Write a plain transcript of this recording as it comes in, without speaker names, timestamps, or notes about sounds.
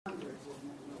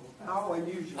How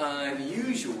unusual.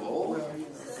 Unusual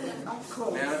Not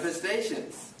close.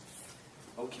 manifestations.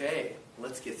 Okay,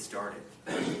 let's get started.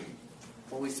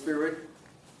 Holy Spirit,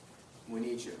 we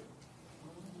need you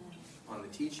on the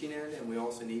teaching end, and we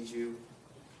also need you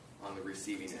on the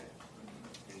receiving end.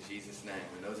 In Jesus' name.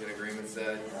 And those in agreement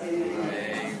said,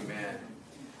 Amen.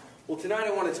 Well, tonight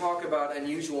I want to talk about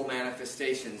unusual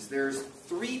manifestations. There's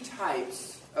 3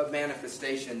 types of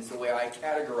manifestations the way I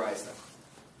categorize them.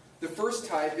 The first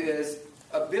type is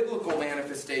a biblical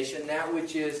manifestation, that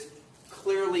which is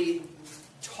clearly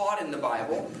taught in the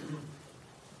Bible.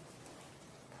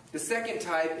 The second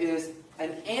type is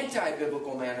an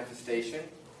anti-biblical manifestation,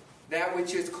 that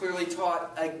which is clearly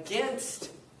taught against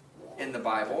in the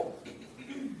Bible.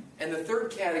 And the third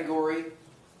category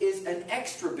is an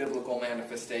extra-biblical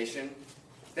manifestation,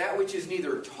 that which is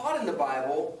neither taught in the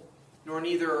Bible nor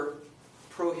neither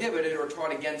prohibited or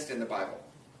taught against in the Bible.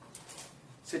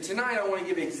 So tonight I want to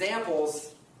give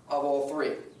examples of all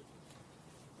 3.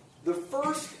 The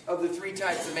first of the 3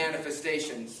 types of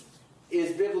manifestations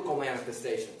is biblical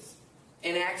manifestations.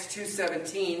 In Acts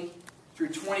 2:17 through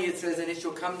 20 it says, "And it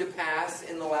shall come to pass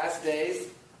in the last days,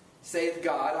 saith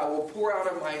God, I will pour out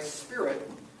of my Spirit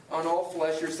on all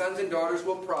flesh. Your sons and daughters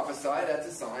will prophesy." That's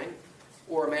a sign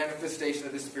or a manifestation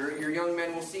of the Spirit. "Your young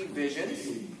men will see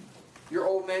visions. Your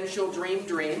old men shall dream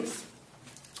dreams.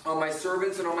 On my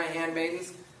servants and on my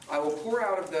handmaidens I will pour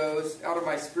out of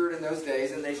my Spirit in those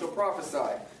days, and they shall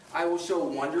prophesy. I will show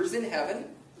wonders in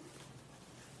heaven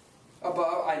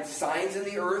above, and signs in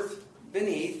the earth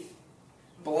beneath,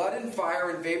 blood and fire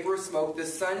and vapor of smoke. The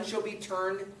sun shall be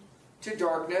turned to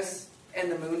darkness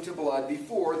and the moon to blood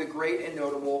before the great and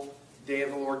notable day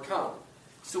of the Lord come."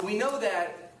 So we know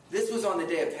that this was on the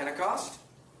day of Pentecost.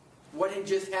 What had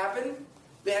just happened?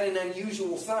 They had an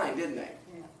unusual sign, didn't they?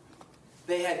 Yeah.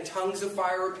 They had tongues of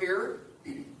fire appear.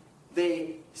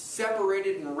 They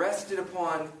separated and rested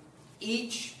upon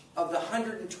each of the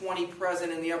 120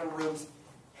 present in the upper room's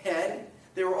head.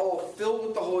 They were all filled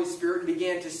with the Holy Spirit and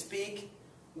began to speak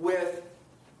with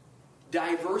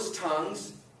diverse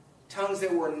tongues, tongues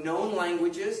that were known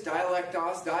languages,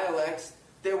 dialects.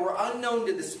 They were unknown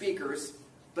to the speakers,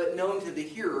 but known to the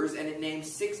hearers, and it names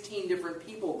 16 different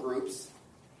people groups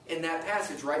in that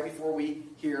passage right before we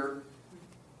hear,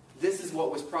 "This is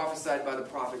what was prophesied by the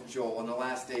prophet Joel. In the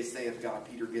last days, saith God."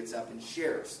 Peter gets up and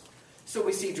shares. So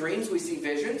we see dreams, we see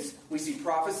visions, we see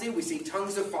prophecy, we see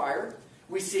tongues of fire.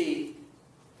 We see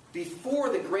before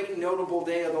the great and notable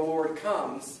day of the Lord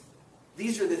comes,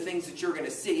 these are the things that you're going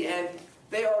to see. And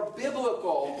they are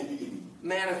biblical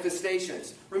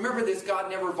manifestations. Remember this, God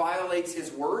never violates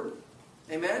His word.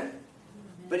 Amen?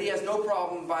 But He has no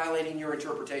problem violating your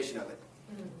interpretation of it.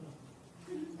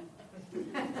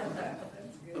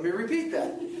 Let me repeat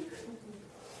that.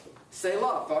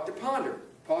 Selah, thought to ponder.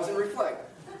 Pause and reflect.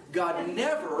 God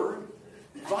never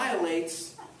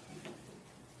violates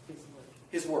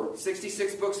His word.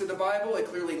 66 books of the Bible, it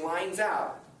clearly lines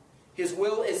out. His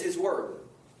will is His word.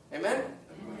 Amen?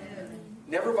 Amen.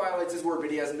 Never violates His word, but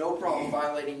He has no problem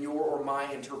violating your or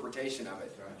my interpretation of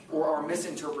it. Or our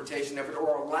misinterpretation of it,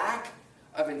 or our lack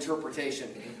of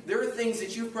interpretation. There are things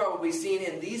that you've probably seen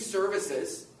in these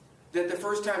services that the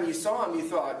first time you saw them, you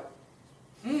thought,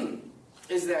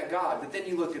 is that God? But then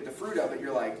you look at the fruit of it,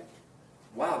 you're like,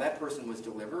 wow, that person was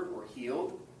delivered or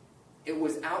healed. It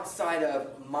was outside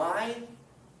of my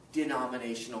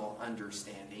denominational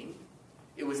understanding.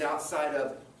 It was outside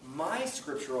of my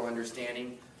scriptural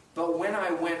understanding. But when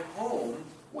I went home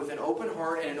with an open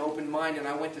heart and an open mind, and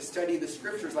I went to study the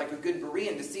scriptures like a good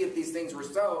Berean to see if these things were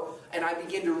so, and I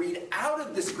began to read out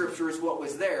of the scriptures what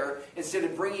was there, instead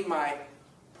of bringing my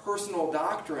personal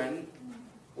doctrine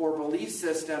or belief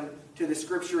system to the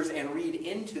scriptures and read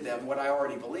into them what I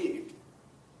already believed.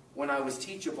 When I was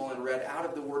teachable and read out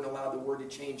of the Word and allowed the Word to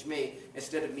change me,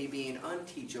 instead of me being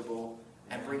unteachable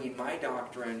and bringing my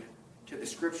doctrine to the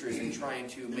scriptures and trying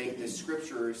to make the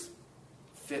scriptures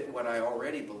fit what I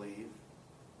already believe,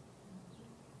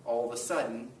 all of a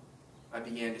sudden I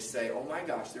began to say, oh my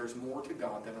gosh, there's more to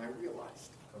God than I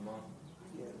realized. Come on.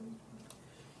 Yeah.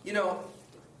 You know,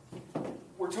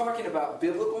 we're talking about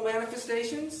biblical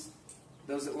manifestations,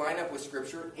 those that line up with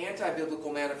Scripture,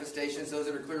 anti-biblical manifestations, those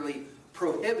that are clearly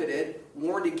prohibited,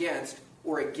 warned against,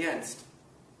 or against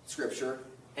Scripture,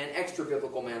 and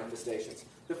extra-biblical manifestations.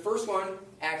 The first one,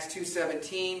 Acts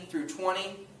 2:17 through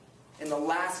 20, in the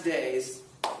last days,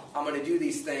 I'm going to do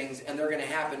these things, and they're going to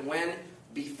happen when?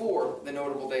 Before the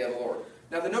notable day of the Lord.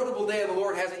 Now, the notable day of the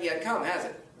Lord hasn't yet come, has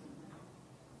it?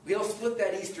 He'll split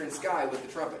that eastern sky with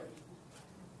the trumpet.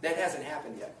 That hasn't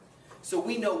happened yet. So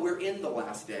we know we're in the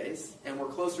last days, and we're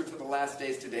closer to the last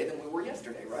days today than we were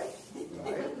yesterday, right?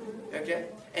 Okay?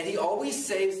 And he always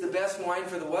saves the best wine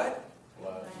for the what?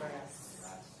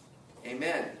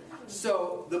 Amen.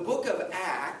 So the book of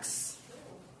Acts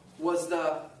was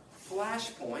the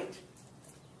flashpoint,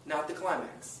 not the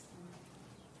climax.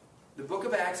 The book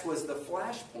of Acts was the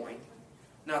flashpoint,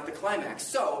 not the climax.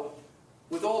 So,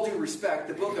 with all due respect,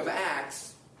 the book of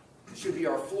Acts should be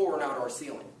our floor, not our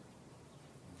ceiling.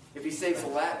 If he saves the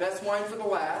best wine for the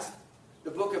last,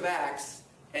 the book of Acts,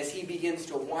 as he begins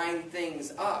to wind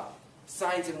things up,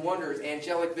 signs and wonders,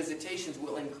 angelic visitations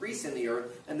will increase in the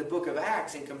earth, and the book of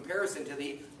Acts, in comparison to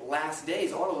the last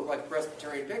days, ought to look like a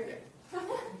Presbyterian picnic.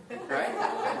 Right?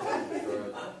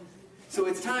 So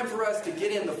it's time for us to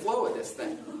get in the flow of this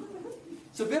thing.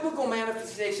 So biblical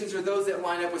manifestations are those that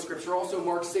line up with Scripture. Also,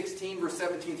 Mark 16, verse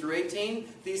 17 through 18.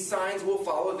 These signs will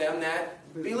follow them that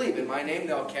believe. In my name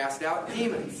they'll cast out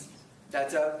demons.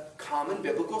 That's a common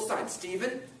biblical sign.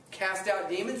 Stephen cast out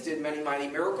demons, did many mighty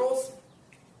miracles.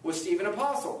 Was Stephen an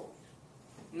apostle?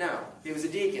 No. He was a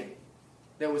deacon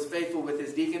that was faithful with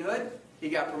his deaconhood. He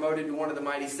got promoted to one of the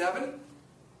mighty seven.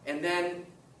 And then,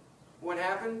 what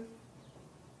happened?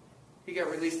 He got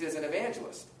released as an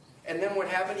evangelist. And then what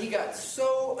happened? He got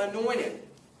so anointed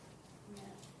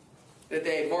that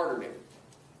they martyred him.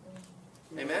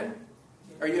 Amen?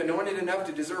 Are you anointed enough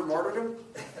to deserve martyrdom?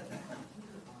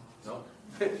 No.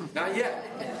 Not yet.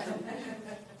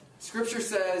 Scripture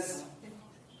says,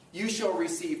 you shall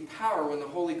receive power when the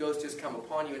Holy Ghost has come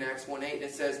upon you in Acts 1:8. And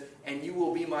it says, and you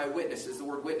will be my witnesses. The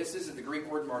word witnesses is the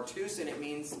Greek word martus, and it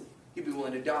means you'd be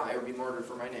willing to die or be martyred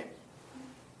for my name.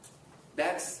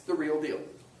 That's the real deal.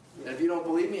 And if you don't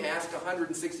believe me, ask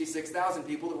 166,000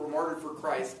 people that were martyred for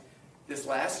Christ this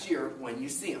last year when you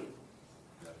see them.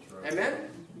 That's right. Amen?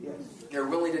 Yes. They're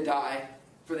willing to die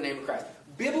for the name of Christ.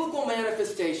 Biblical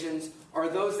manifestations are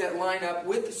those that line up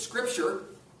with Scripture,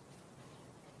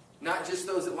 not just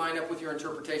those that line up with your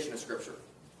interpretation of Scripture.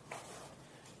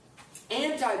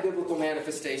 Anti-biblical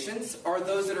manifestations are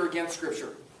those that are against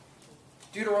Scripture.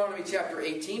 Deuteronomy chapter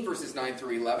 18, verses 9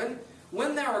 through 11.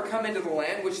 When thou art come into the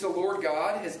land which the Lord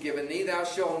God has given thee, thou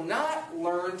shalt not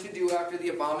learn to do after the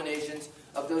abominations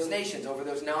of those nations, over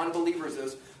those non-believers,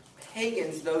 those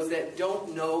pagans, those that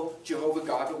don't know Jehovah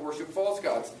God but worship false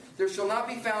gods. There shall not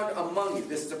be found among you,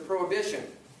 this is a prohibition,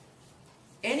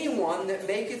 anyone that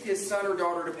maketh his son or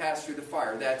daughter to pass through the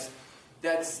fire.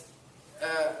 That's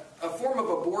a form of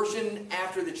abortion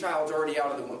after the child's already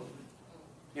out of the womb.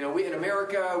 You know, we in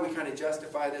America, we kind of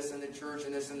justify this in the church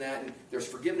and this and that, and there's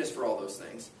forgiveness for all those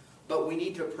things. But we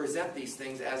need to present these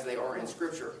things as they are in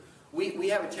Scripture. We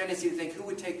have a tendency to think, who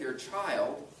would take their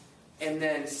child and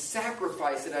then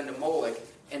sacrifice it unto Moloch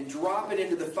and drop it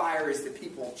into the fire as the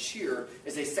people cheer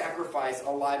as they sacrifice a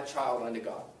live child unto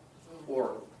God?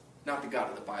 Or, not the God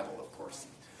of the Bible, of course.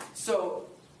 So,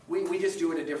 we just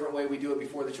do it a different way. We do it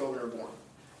before the children are born.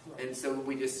 And so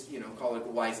we just, call it a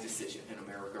wise decision in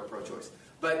America, or pro-choice.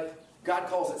 But God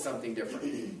calls it something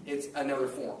different. It's another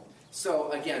form.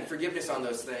 So, again, forgiveness on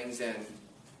those things, and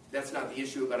that's not the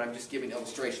issue, but I'm just giving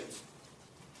illustrations.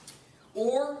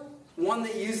 Or one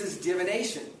that uses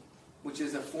divination, which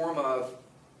is a form of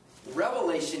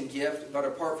revelation gift, but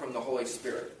apart from the Holy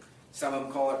Spirit. Some of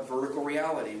them call it vertical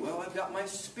reality. Well, I've got my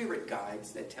spirit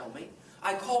guides that tell me.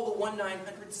 I call the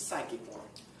 1-900 psychic line.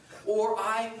 Or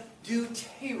I do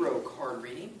tarot card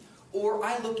reading. Or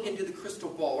I look into the crystal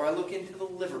ball, or I look into the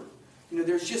liver.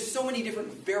 There's just so many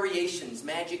different variations,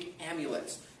 magic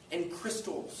amulets, and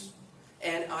crystals.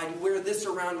 And I wear this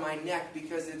around my neck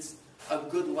because it's a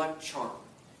good luck charm.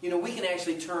 We can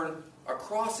actually turn a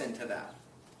cross into that.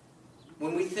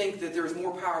 When we think that there's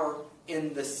more power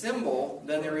in the symbol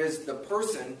than there is the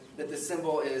person that the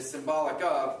symbol is symbolic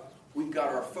of, we've got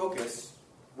our focus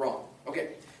wrong.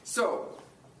 Okay, so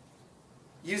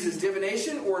uses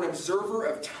divination or an observer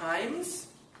of times.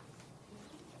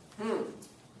 A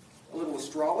little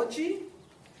astrology.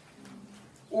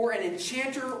 Or an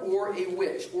enchanter or a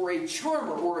witch, or a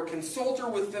charmer, or a consulter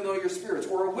with familiar spirits,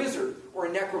 or a wizard, or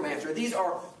a necromancer. These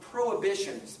are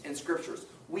prohibitions in Scriptures.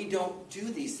 We don't do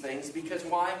these things because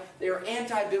why? They are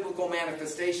anti-biblical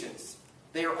manifestations.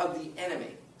 They are of the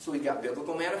enemy. So we've got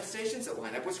biblical manifestations that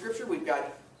line up with Scripture. We've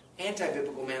got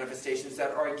anti-biblical manifestations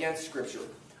that are against Scripture.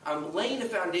 I'm laying a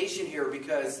foundation here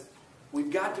because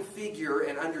we've got to figure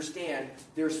and understand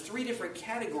there's 3 different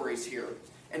categories here.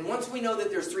 And once we know that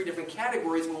there's 3 different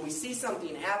categories, when we see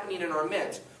something happening in our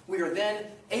midst, we are then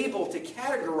able to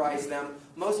categorize them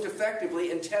most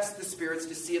effectively and test the spirits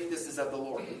to see if this is of the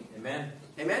Lord. Amen.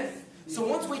 Amen? So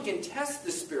once we can test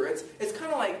the spirits, it's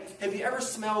kind of like, have you ever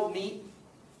smelled meat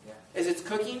as it's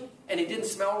cooking and it didn't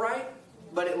smell right,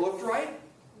 but it looked right?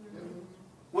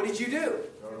 What did you do?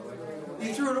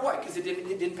 You threw it away because it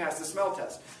didn't pass the smell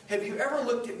test. Have you ever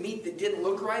looked at meat that didn't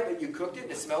look right, but you cooked it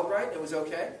and it smelled right and it was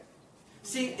okay?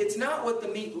 See, it's not what the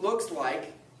meat looks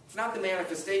like. It's not the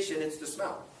manifestation, it's the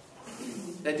smell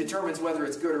that determines whether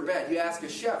it's good or bad. You ask a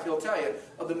chef, he'll tell you,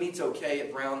 oh, the meat's okay,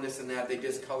 it browned, this and that, they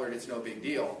discolored, it's no big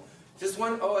deal. This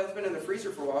one, oh, it's been in the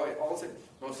freezer for a while, all of a sudden,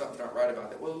 oh, something's not right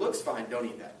about that. Well, it looks fine, don't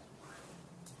eat that.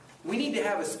 We need to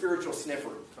have a spiritual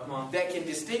sniffer that can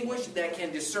distinguish, that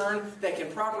can discern, that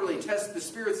can properly test the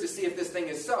spirits to see if this thing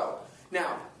is so.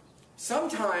 Now,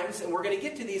 sometimes, and we're going to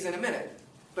get to these in a minute,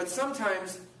 but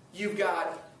sometimes you've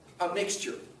got a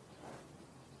mixture.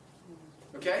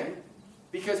 Okay?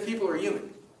 Because people are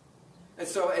human. And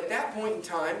so at that point in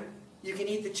time, you can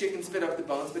eat the chicken, spit up the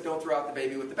bones, but don't throw out the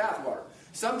baby with the bathwater.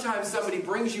 Sometimes somebody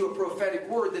brings you a prophetic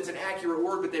word that's an accurate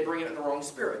word, but they bring it in the wrong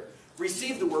spirit.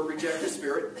 Receive the word, reject the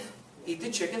spirit, eat the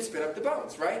chicken, spit up the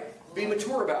bones, right? Be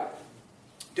mature about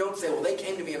it. Don't say, well, they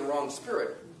came to me in the wrong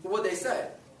spirit. Well, what did they say?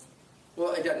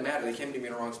 Well, it doesn't matter. They came to me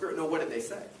in the wrong spirit. No, what did they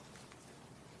say?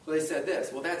 Well, they said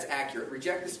this. Well, that's accurate.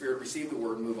 Reject the spirit, receive the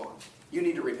word, and move on. You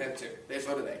need to repent too.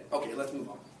 So do they. Okay, let's move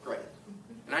on. Great.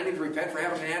 And I need to repent for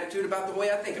having an attitude about the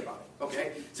way I think about it.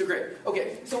 Okay? So great.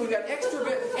 Okay, so we've got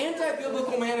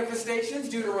anti-biblical manifestations,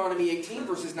 Deuteronomy 18,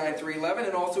 verses 9 through 11,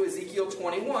 and also Ezekiel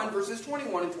 21, verses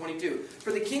 21 and 22.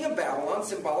 For the king of Babylon,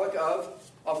 symbolic of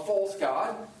a false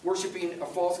god, worshiping a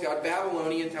false god,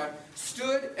 Babylonian time,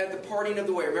 stood at the parting of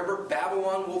the way. Remember,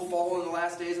 Babylon will fall in the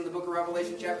last days in the book of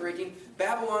Revelation, chapter 18.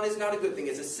 Babylon is not a good thing.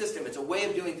 It's a system. It's a way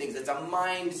of doing things. It's a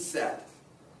mindset.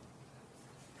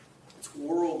 It's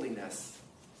worldliness.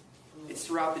 It's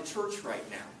throughout the church right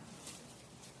now.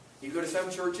 You go to some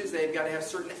churches, they've got to have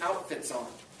certain outfits on,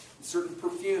 certain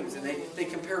perfumes, and they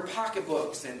compare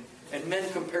pocketbooks, and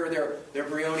men compare their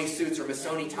Brioni suits or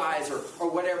Missoni ties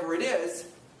or whatever it is.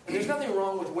 And there's nothing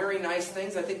wrong with wearing nice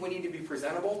things. I think we need to be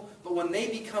presentable. But when they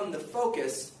become the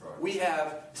focus, we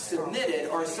have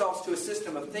submitted ourselves to a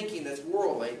system of thinking that's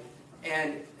worldly.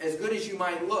 And as good as you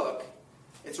might look,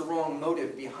 it's a wrong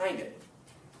motive behind it.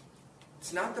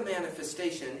 It's not the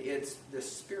manifestation, it's the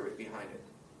spirit behind it.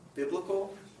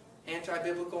 Biblical,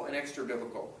 anti-biblical, and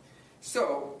extra-biblical.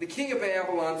 So, the king of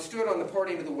Babylon stood on the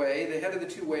parting of the way, the head of the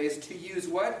two ways, to use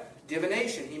what?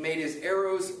 Divination. He made his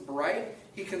arrows bright.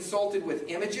 He consulted with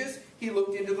images. He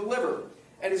looked into the liver.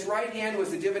 At his right hand was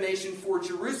the divination for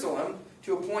Jerusalem,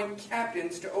 to appoint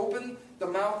captains, to open the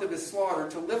mouth of his slaughter,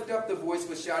 to lift up the voice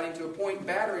with shouting, to appoint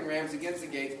battering rams against the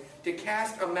gates, to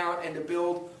cast a mount, and to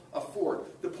build a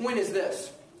fort. The point is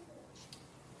this.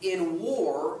 In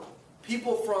war,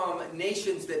 people from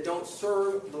nations that don't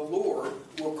serve the Lord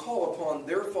will call upon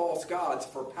their false gods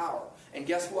for power. And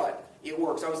guess what? It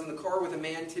works. I was in the car with a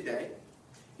man today.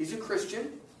 He's a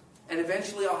Christian, and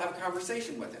eventually I'll have a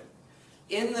conversation with him.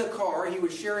 In the car, he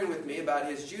was sharing with me about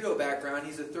his judo background.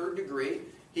 He's a 3rd degree.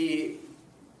 He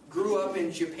grew up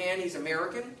in Japan. He's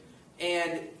American.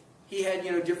 And he had,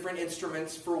 different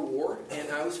instruments for war.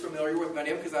 And I was familiar with many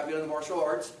of them because I've been in the martial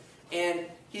arts. And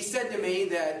he said to me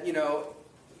that,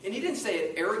 and he didn't say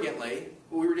it arrogantly.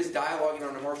 We were just dialoguing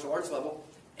on a martial arts level.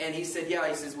 And he said, yeah,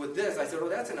 he says, with this. I said, oh,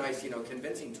 that's a nice,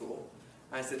 convincing tool.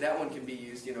 I said, that one can be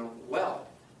used, well.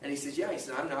 And he says, yeah, he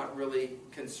said, I'm not really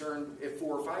concerned if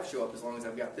 4 or 5 show up as long as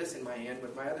I've got this in my hand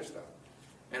with my other stuff.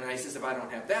 And I says, if I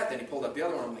don't have that, then he pulled up the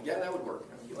other one. I'm like, yeah, that would work.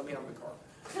 You let me out of the car.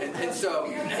 And so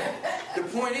the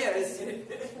point is,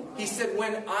 he said,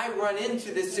 when I run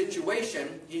into this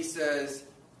situation, he says,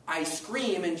 I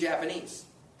scream in Japanese.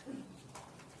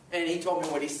 And he told me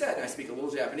what he said. And I speak a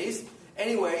little Japanese.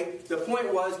 Anyway, the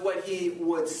point was what he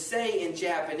would say in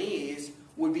Japanese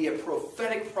would be a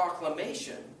prophetic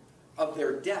proclamation of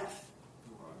their death.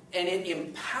 And it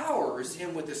empowers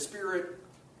him with the spirit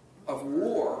of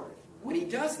war when he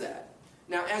does that.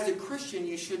 Now, as a Christian,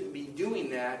 you shouldn't be doing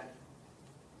that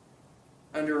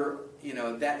under,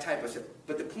 that type of stuff.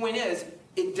 But the point is,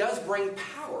 it does bring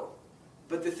power.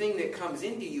 But the thing that comes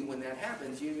into you when that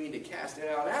happens, you need to cast it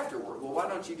out afterward. Well, why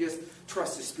don't you just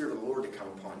trust the Spirit of the Lord to come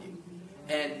upon you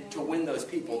and to win those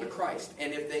people to Christ?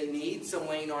 And if they need some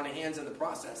laying on of hands in the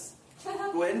process,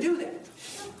 go ahead and do that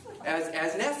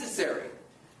as necessary.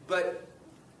 But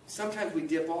sometimes we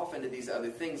dip off into these other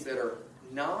things that are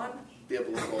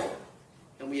non-biblical,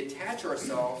 and we attach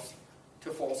ourselves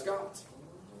to false gods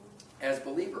as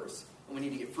believers. And we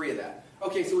need to get free of that.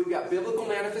 Okay, so we've got biblical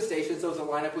manifestations, those that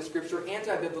line up with Scripture,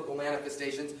 anti-biblical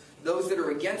manifestations, those that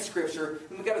are against Scripture,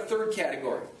 and we've got a third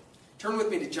category. Turn with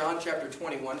me to John chapter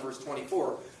 21, verse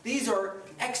 24. These are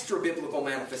extra-biblical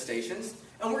manifestations,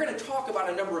 and we're going to talk about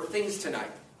a number of things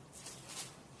tonight.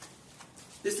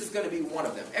 This is going to be one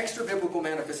of them. Extra-biblical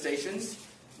manifestations.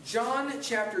 John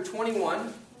chapter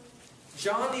 21.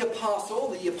 John the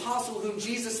apostle whom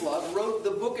Jesus loved, wrote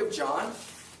the book of John.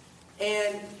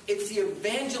 And it's the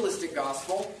evangelistic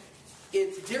gospel.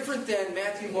 It's different than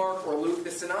Matthew, Mark, or Luke, the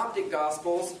synoptic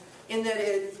gospels, in that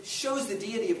it shows the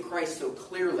deity of Christ so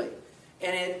clearly.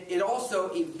 And it also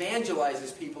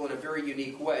evangelizes people in a very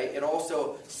unique way. It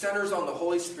also centers on the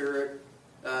Holy Spirit,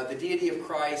 the deity of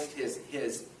Christ,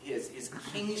 his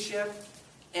kingship.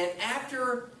 And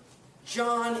after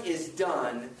John is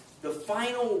done, the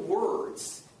final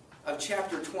words of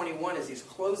chapter 21, as he's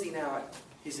closing out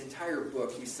his entire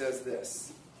book, he says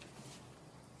this: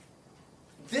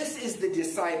 "This is the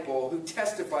disciple who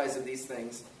testifies of these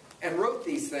things and wrote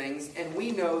these things, and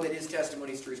we know that his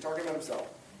testimony is true." He's talking about himself.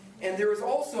 "And there is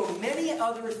also many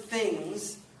other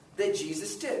things that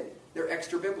Jesus did." They're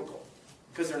extra biblical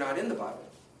because they're not in the Bible.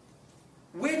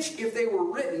 "Which, if they were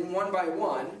written one by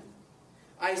one,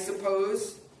 I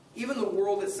suppose even the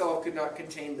world itself could not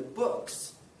contain the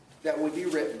books that would be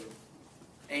written."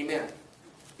 Amen.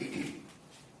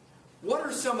 What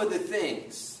are some of the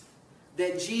things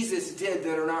that Jesus did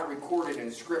that are not recorded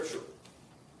in Scripture?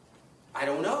 I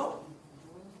don't know.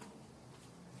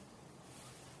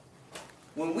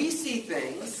 When we see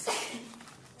things,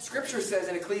 Scripture says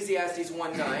in Ecclesiastes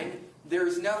 1:9,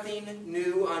 "There's nothing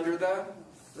new under the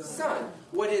sun.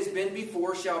 What has been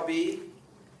before shall be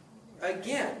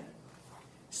again."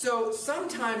 So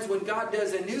sometimes when God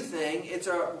does a new thing, it's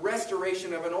a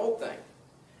restoration of an old thing.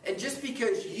 And just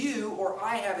because you or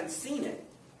I haven't seen it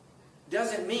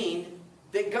doesn't mean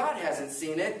that God hasn't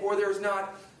seen it, or there's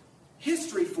not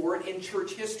history for it in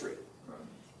church history.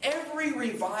 Every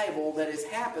revival that has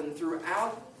happened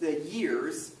throughout the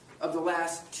years of the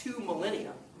last 2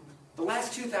 millennia, the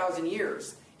last 2,000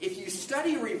 years, if you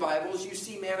study revivals, you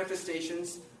see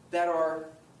manifestations that are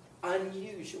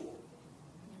unusual.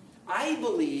 I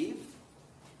believe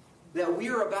that we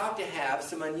are about to have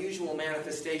some unusual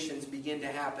manifestations begin to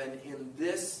happen in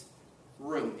this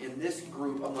room, in this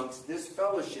group, amongst this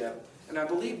fellowship. And I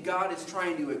believe God is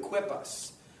trying to equip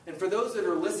us. And for those that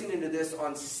are listening to this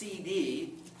on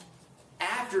CD,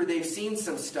 after they've seen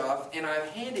some stuff, and I've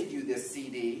handed you this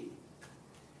CD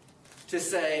to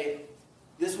say,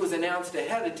 this was announced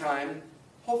ahead of time,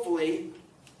 hopefully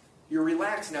you're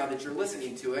relaxed now that you're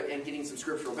listening to it and getting some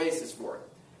scriptural basis for it.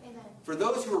 For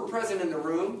those who are present in the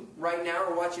room right now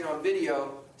or watching on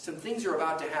video, some things are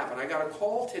about to happen. I got a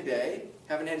call today,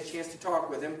 haven't had a chance to talk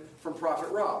with him, from Prophet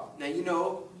Rob. Now you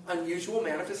know unusual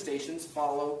manifestations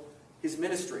follow his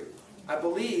ministry. I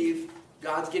believe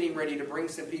God's getting ready to bring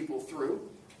some people through,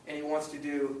 and he wants to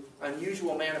do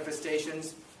unusual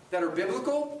manifestations that are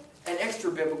biblical and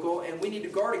extra-biblical, and we need to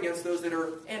guard against those that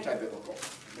are anti-biblical.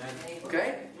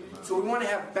 Okay? So we want to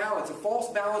have balance. A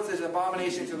false balance is an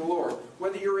abomination to the Lord.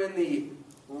 Whether you're in the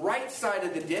right side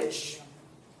of the ditch,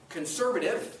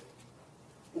 conservative,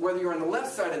 or whether you're on the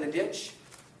left side of the ditch,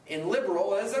 in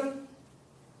liberalism,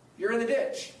 you're in the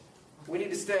ditch. We need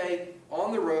to stay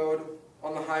on the road,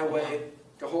 on the highway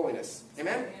to holiness.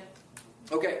 Amen?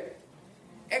 Okay.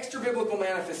 Extra-biblical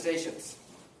manifestations.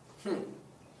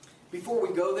 Before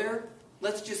we go there,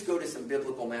 let's just go to some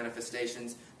biblical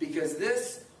manifestations, because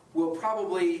this will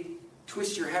probably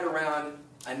twist your head around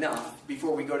enough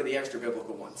before we go to the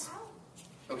extra-biblical ones.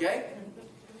 Okay?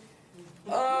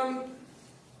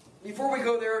 Before we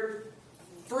go there,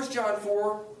 1 John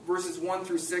 4, verses 1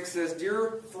 through 6 says,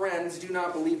 "Dear friends, do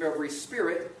not believe every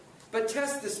spirit, but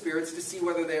test the spirits to see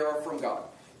whether they are from God.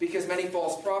 Because many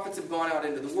false prophets have gone out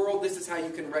into the world. This is how you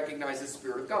can recognize the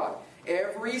Spirit of God.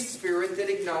 Every spirit that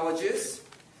acknowledges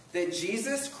that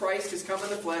Jesus Christ has come in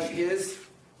the flesh is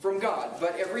from God.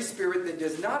 But every spirit that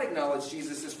does not acknowledge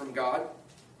Jesus is from God,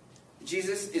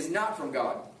 Jesus is not from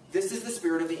God. This is the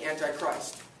spirit of the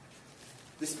Antichrist."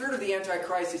 The spirit of the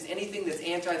Antichrist is anything that's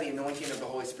anti the anointing of the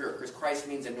Holy Spirit, because Christ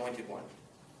means anointed one.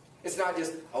 It's not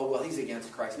just, oh, well, he's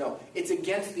against Christ. No, it's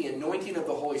against the anointing of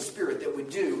the Holy Spirit that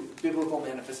would do biblical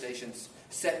manifestations.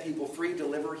 Set people free,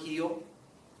 deliver, heal,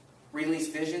 release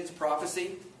visions,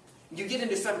 prophecy. You get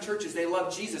into some churches, they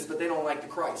love Jesus, but they don't like the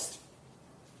Christ.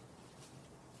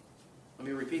 Let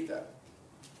me repeat that.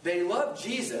 They love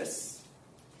Jesus,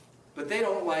 but they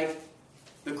don't like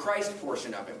the Christ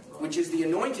portion of him, which is the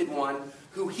anointed one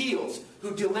who heals,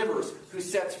 who delivers, who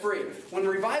sets free. When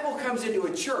revival comes into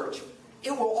a church,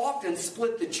 it will often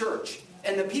split the church.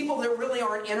 And the people that really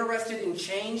aren't interested in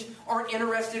change, aren't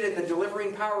interested in the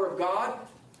delivering power of God,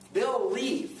 they'll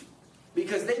leave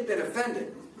because they've been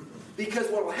offended. Because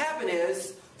what will happen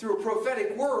is, through a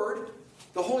prophetic word,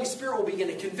 the Holy Spirit will begin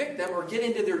to convict them or get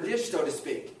into their dish, so to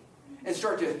speak, and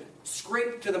start to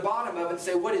scrape to the bottom of it and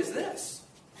say, "What is this?"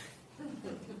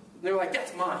 And they're like,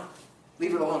 "That's mine.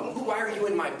 Leave it alone. Why are you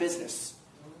in my business?"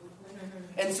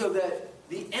 And so that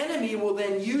the enemy will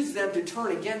then use them to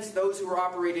turn against those who are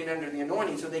operating under the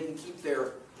anointing so they can keep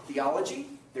their theology,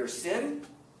 their sin.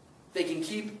 They can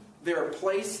keep their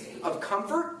place of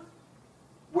comfort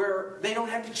where they don't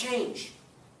have to change.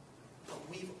 But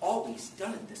we've always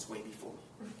done it this way before.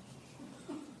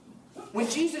 When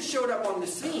Jesus showed up on the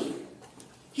scene,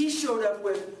 he showed up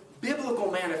with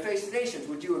biblical manifestations.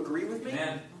 Would you agree with me?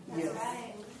 Amen. Yes.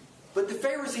 But the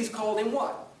Pharisees called him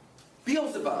what?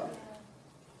 Beelzebub.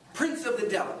 Prince of the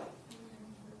devil.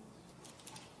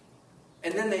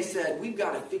 And then they said, we've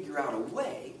got to figure out a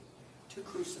way to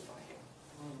crucify him.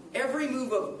 Every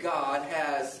move of God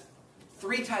has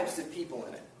three types of people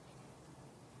in it.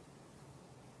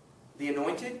 The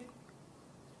anointed,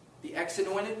 the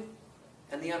ex-anointed,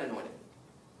 and the unanointed.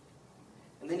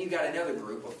 And then you've got another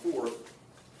group, a fourth,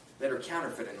 that are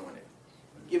counterfeit anointed.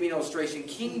 I'll give you an illustration.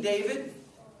 King David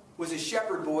was a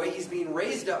shepherd boy. He's being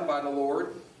raised up by the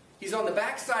Lord. He's on the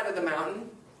backside of the mountain.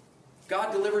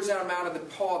 God delivers him out of the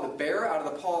paw of the bear, out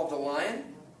of the paw of the lion.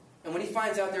 And when he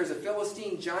finds out there's a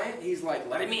Philistine giant, he's like,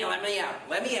 let me out, let me out,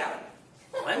 let me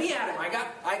at him.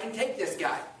 I can take this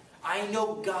guy. I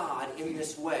know God in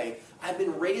this way. I've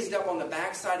been raised up on the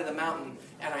backside of the mountain,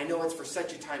 and I know it's for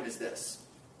such a time as this.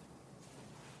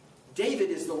 David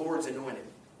is the Lord's anointed.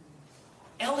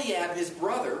 Eliab, his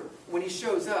brother, when he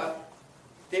shows up,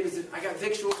 David said, I got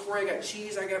victuals for you, I got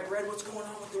cheese, I got bread. What's going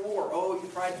on with the war? Oh, you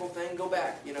prideful thing, go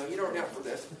back. You don't have for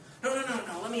this. No,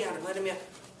 let me at him, let him in.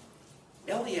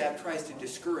 Eliab tries to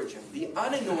discourage him. The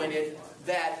unanointed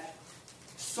that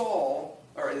Samuel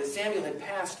had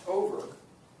passed over,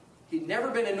 he'd never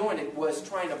been anointed, was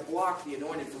trying to block the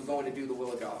anointed from going to do the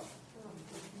will of God.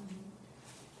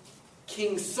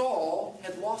 King Saul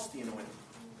had lost the anointing.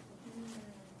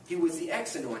 He was the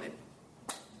ex-anointed.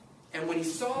 And when he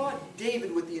saw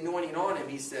David with the anointing on him,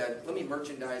 he said, let me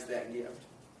merchandise that gift.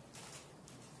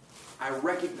 I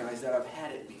recognize that I've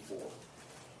had it before.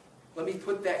 Let me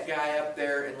put that guy up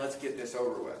there and let's get this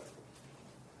over with.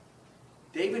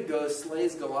 David goes,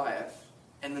 slays Goliath,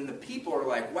 and then the people are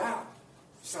like, wow,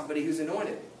 somebody who's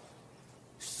anointed.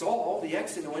 Saul, the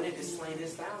ex-anointed, has slain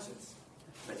his thousands.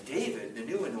 But David, the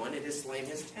new anointed, has slain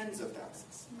his tens of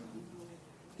thousands.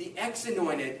 The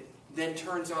ex-anointed then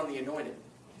turns on the anointed.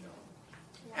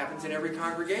 Happens in every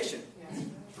congregation.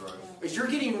 Right. As you're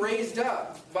getting raised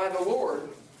up by the Lord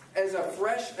as a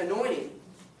fresh anointing,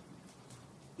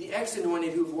 the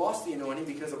ex-anointed who've lost the anointing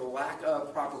because of a lack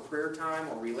of proper prayer time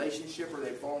or relationship, or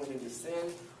they've fallen into sin,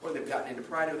 or they've gotten into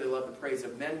pride, or they love the praise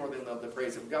of men more than they love the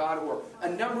praise of God, or a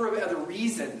number of other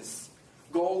reasons.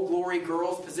 Gold, glory,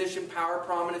 girls, position, power,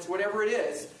 prominence, whatever it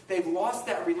is, they've lost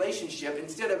that relationship.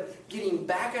 Instead of getting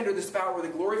back under the spout where the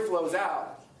glory flows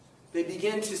out, they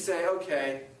begin to say,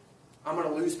 okay, I'm going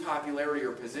to lose popularity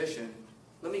or position.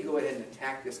 Let me go ahead and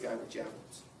attack this guy with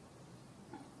javelins.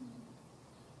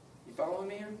 You following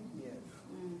me here? Yes.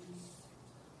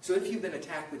 So if you've been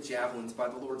attacked with javelins by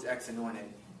the Lord's ex-anointed,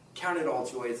 count it all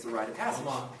joy, it's the rite of passage.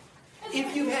 Come on.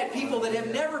 If you've had people that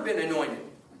have never been anointed,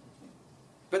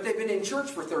 but they've been in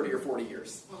church for 30 or 40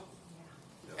 years,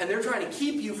 and they're trying to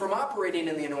keep you from operating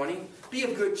in the anointing, be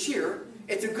of good cheer.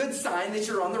 It's a good sign that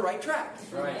you're on the right track.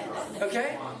 Right.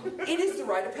 Okay? It is the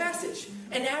rite of passage.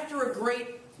 And after a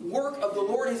great work of the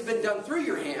Lord has been done through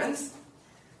your hands,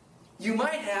 you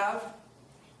might have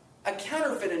a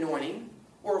counterfeit anointing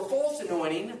or a false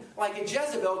anointing, like a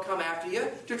Jezebel, come after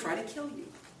you to try to kill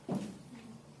you.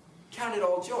 Count it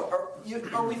all joy.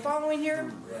 Are we following here?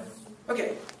 Yes.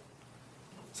 Okay.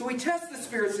 So we test the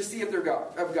spirits to see if they're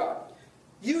of God.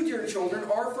 You, dear children,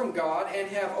 are from God and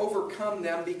have overcome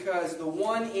them, because the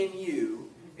one in you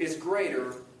is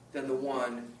greater than the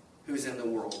one who's in the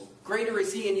world. Greater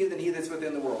is he in you than he that's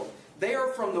within the world. They are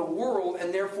from the world,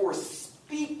 and therefore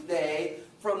speak they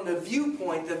from the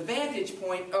viewpoint, the vantage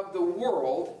point of the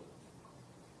world,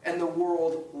 and the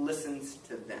world listens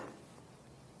to them.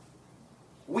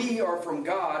 We are from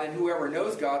God, and whoever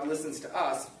knows God listens to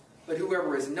us, but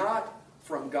whoever is not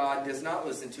from God does not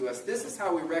listen to us. This is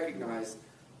how we recognize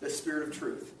the spirit of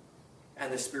truth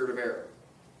and the spirit of error.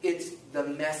 It's the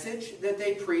message that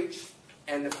they preach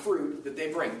and the fruit that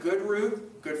they bring. Good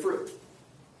root, good fruit.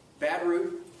 Bad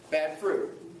root, bad fruit.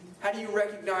 How do you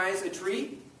recognize a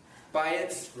tree? By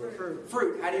its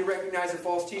fruit. How do you recognize a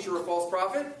false teacher or a false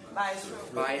prophet?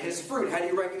 By his fruit. How do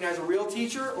you recognize a real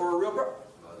teacher or a real prophet?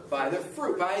 By the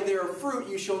fruit. By their fruit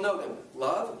you shall know them.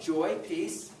 Love, joy,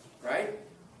 peace, right?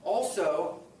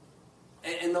 Also,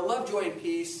 and the love, joy, and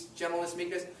peace, gentleness,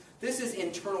 meekness, this is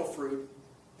internal fruit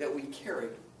that we carry.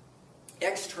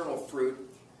 External fruit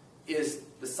is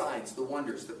the signs, the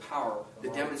wonders, the power, the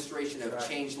demonstration of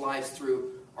changed lives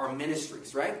through our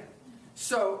ministries, right?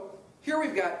 So, Here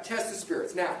we've got test the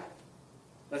spirits. Now,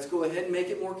 let's go ahead and make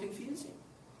it more confusing.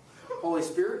 Holy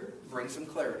Spirit, bring some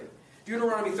clarity.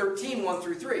 Deuteronomy 13, 1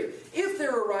 through 3. If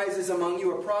there arises among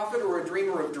you a prophet or a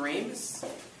dreamer of dreams,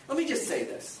 let me just say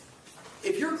this.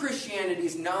 If your Christianity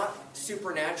is not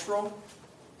supernatural,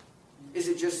 is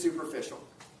it just superficial?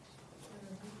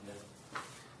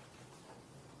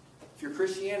 If your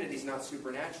Christianity is not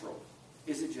supernatural,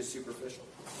 is it just superficial?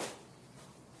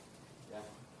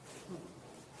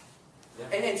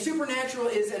 And supernatural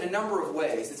is in a number of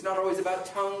ways. It's not always about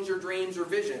tongues or dreams or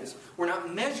visions. We're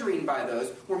not measuring by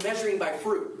those. We're measuring by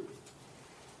fruit.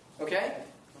 Okay?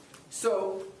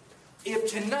 So,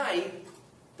 if tonight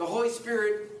the Holy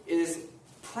Spirit is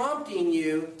prompting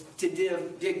you to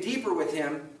dig deeper with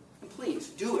Him, please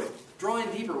do it. Draw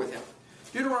in deeper with Him.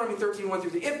 Deuteronomy 13, 1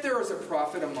 through 3. If there is a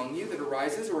prophet among you that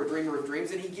arises, or a dreamer of dreams,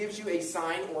 and he gives you a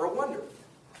sign or a wonder.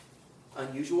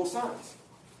 Unusual signs.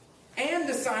 And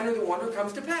the sign or the wonder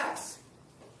comes to pass,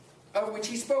 of which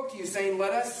he spoke to you, saying,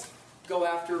 let us go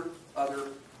after other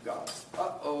gods.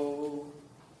 Uh-oh.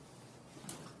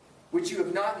 Which you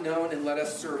have not known, and let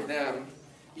us serve them.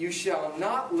 You shall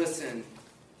not listen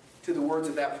to the words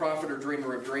of that prophet or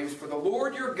dreamer of dreams, for the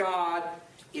Lord your God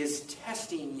is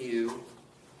testing you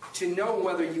to know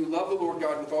whether you love the Lord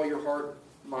God with all your heart,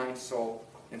 mind, soul,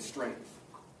 and strength.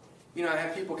 You know, I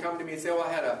have people come to me and say, oh, I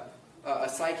had a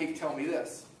psychic tell me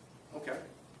this. Okay,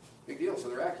 big deal, so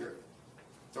they're accurate.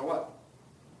 So what?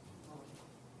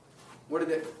 What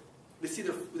did they see?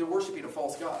 They're worshiping a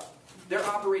false god. They're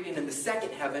operating in the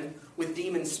second heaven with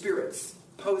demon spirits,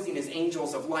 posing as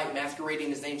angels of light,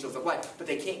 masquerading as angels of light. But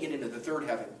they can't get into the third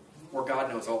heaven, where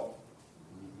God knows all.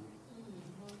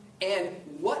 And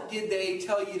what did they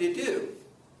tell you to do?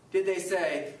 Did they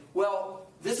say, well,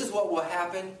 this is what will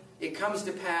happen, it comes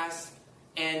to pass,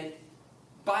 and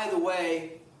by the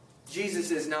way,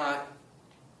 Jesus is not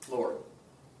Lord.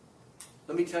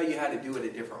 Let me tell you how to do it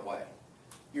a different way.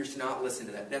 You're to not listen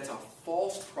to that. That's a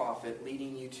false prophet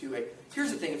leading you to a...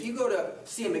 Here's the thing. If you go to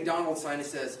see a McDonald's sign that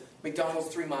says,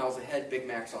 McDonald's 3 miles ahead, Big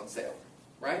Mac's on sale.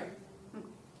 Right?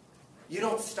 You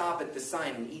don't stop at the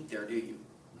sign and eat there, do you?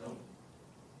 No.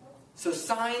 So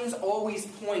signs always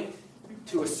point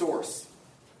to a source.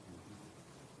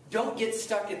 Don't get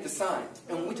stuck at the sign.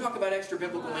 And when we talk about extra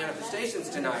biblical manifestations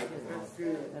tonight,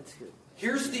 That's good.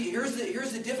 here's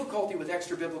the difficulty with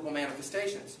extra biblical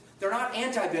manifestations. They're not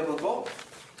anti-biblical.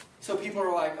 So people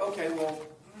are like, okay, well,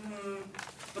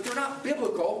 but they're not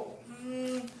biblical.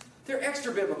 They're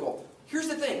extra biblical. Here's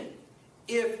the thing.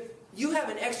 If you have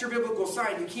an extra biblical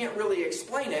sign, you can't really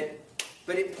explain it,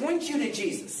 but it points you to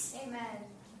Jesus. Amen.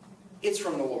 It's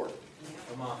from the Lord.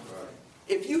 Come on. Right.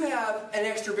 If you have an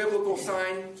extra biblical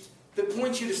sign that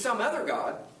points you to some other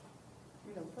god,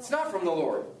 it's not from the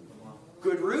Lord.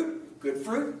 Good root, good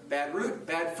fruit, bad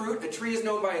fruit. A tree is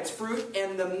known by its fruit,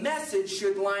 and the message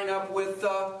should line up with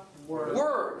the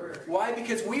Word. Why?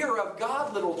 Because we are of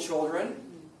God, little children.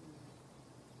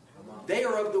 They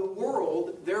are of the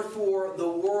world, therefore the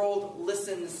world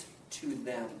listens to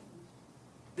them.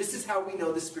 This is how we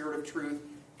know the spirit of truth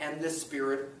and the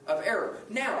spirit of error.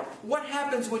 Now, what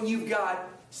happens when you've got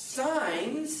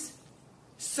signs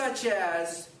such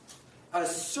as a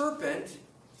serpent,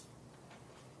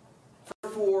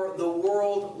 therefore the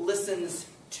world listens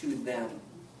to them?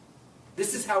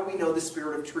 This is how we know the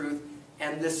spirit of truth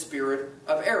and the spirit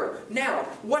of error. Now,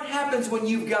 what happens when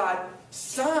you've got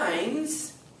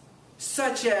signs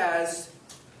such as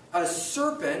a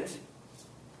serpent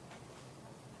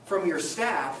from your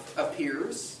staff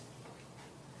appears,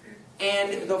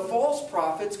 and the false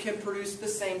prophets can produce the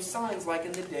same signs like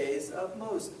in the days of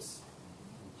Moses?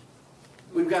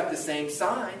 We've got the same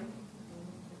sign,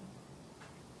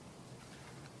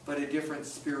 but a different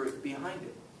spirit behind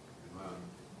it.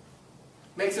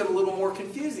 Makes it a little more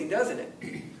confusing, doesn't it?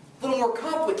 A little more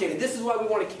complicated. This is why we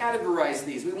want to categorize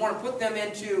these. We want to put them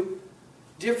into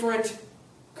different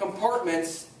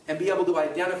compartments and be able to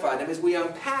identify them. As we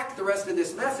unpack the rest of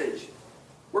this message,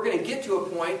 we're going to get to a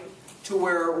point to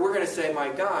where we're going to say, my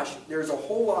gosh, there's a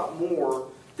whole lot more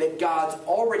that God's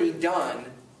already done,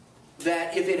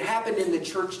 that if it happened in the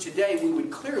church today, we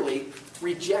would clearly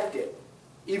reject it,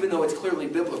 even though it's clearly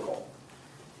biblical.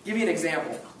 I'll give you an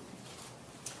example.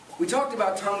 We talked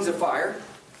about tongues of fire.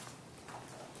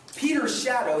 Peter's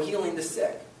shadow healing the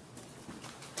sick.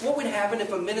 What would happen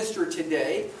if a minister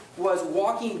today was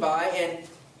walking by and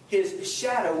his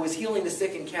shadow was healing the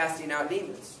sick and casting out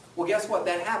demons? Well, guess what?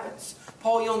 That happens.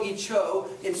 Paul Yonggi Cho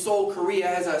in Seoul, Korea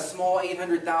has a small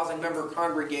 800,000 member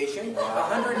congregation,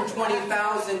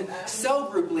 120,000 cell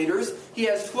group leaders. He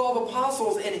has 12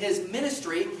 apostles in his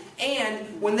ministry.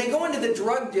 And when they go into the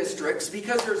drug districts,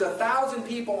 because there's 1,000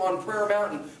 people on Prayer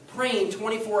Mountain praying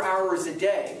 24 hours a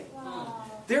day,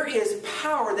 there is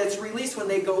power that's released when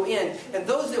they go in. And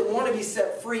those that want to be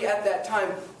set free at that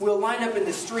time will line up in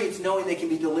the streets knowing they can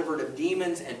be delivered of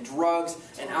demons and drugs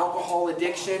and alcohol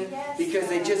addiction, because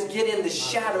they just get in the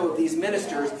shadow of these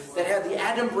ministers that have the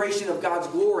adumbration of God's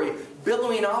glory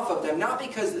billowing off of them. Not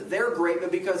because they're great,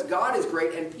 but because God is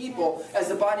great, and people as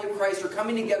the body of Christ are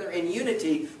coming together in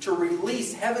unity to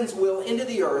release heaven's will into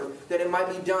the earth, that it might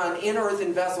be done in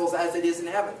earthen vessels as it is in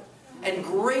heaven. And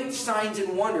great signs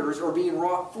and wonders are being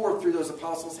wrought forth through those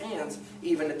apostles' hands,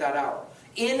 even at that hour.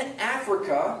 In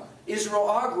Africa, Israel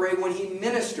Agre, when he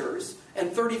ministers,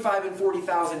 and 35 and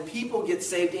 40,000 people get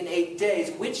saved in 8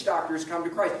 days, witch doctors come to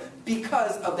Christ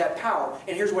because of that power.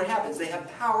 And here's what happens. They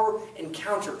have power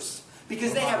encounters.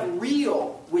 Because they have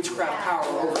real witchcraft power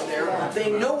over there. They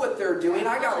know what they're doing.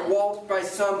 I got walloped by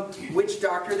some witch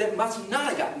doctor that must not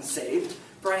have gotten saved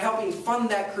for helping fund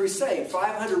that crusade.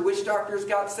 500 witch doctors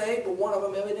got saved, but one of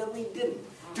them evidently didn't.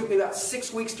 It took me about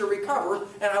 6 weeks to recover,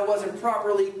 and I wasn't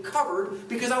properly covered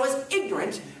because I was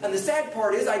ignorant. And the sad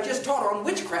part is I just taught on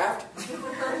witchcraft.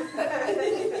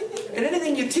 And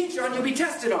anything you teach on, you'll be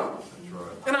tested on.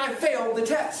 And I failed the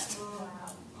test.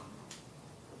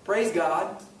 Praise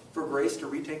God for grace to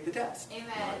retake the test.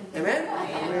 Amen. Amen?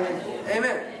 Amen.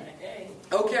 Amen.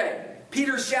 Okay.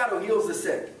 Peter's shadow heals the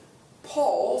sick.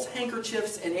 Paul's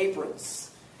handkerchiefs and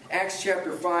aprons. Acts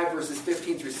chapter 5 verses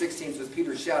 15 through 16 was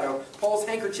Peter's shadow. Paul's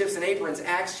handkerchiefs and aprons.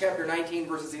 Acts chapter 19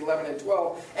 verses 11 and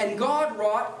 12. And God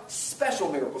wrought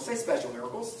special miracles. Say special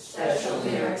miracles. Special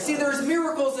miracles. See, there's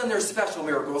miracles and there's special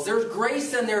miracles. There's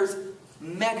grace and there's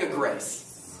mega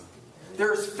grace.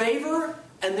 There's favor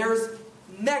and there's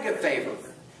mega favor.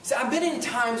 See, I've been in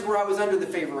times where I was under the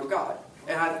favor of God.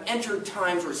 And I've entered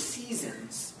times or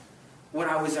seasons when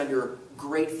I was under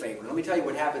great favor. Let me tell you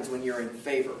what happens when you're in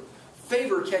favor.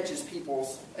 Favor catches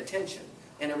people's attention,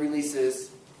 and it releases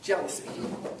jealousy.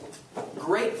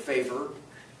 Great favor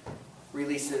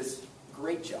releases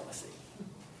great jealousy.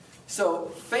 So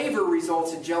favor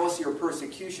results in jealousy or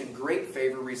persecution. Great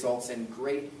favor results in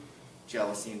great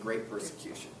jealousy and great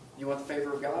persecution. You want the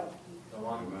favor of God?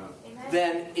 Amen.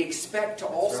 Then expect to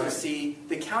also see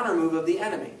the counter move of the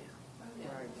enemy.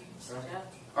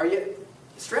 Are you...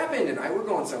 Strap in tonight, we're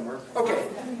going somewhere. Okay,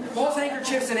 Paul's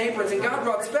handkerchiefs and aprons, and God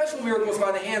wrought special miracles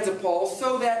by the hands of Paul,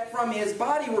 so that from his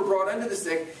body were brought unto the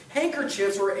sick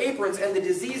handkerchiefs or aprons, and the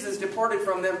diseases departed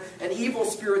from them, and evil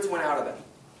spirits went out of them.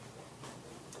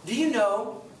 Do you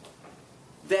know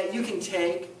that you can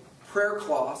take prayer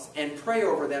cloths and pray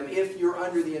over them if you're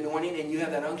under the anointing and you have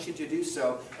that unction to do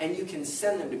so, and you can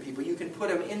send them to people? You can put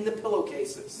them in the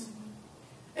pillowcases.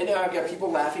 And now I've got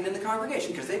people laughing in the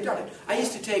congregation because they've done it. I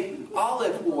used to take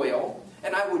olive oil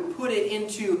and I would put it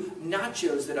into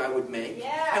nachos that I would make.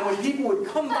 Yeah. And when people would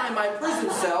come by my prison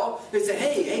cell, they'd say,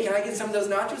 hey, can I get some of those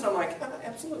nachos? I'm like,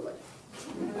 absolutely.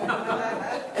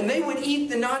 And they would eat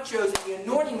the nachos, and the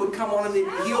anointing would come on them. They'd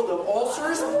be healed of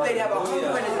ulcers. They'd have a hunger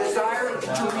and a desire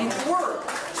to read the Word.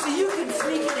 So you can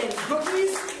sneak it in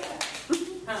cookies.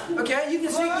 Okay, you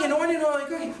can sneak the anointing oil in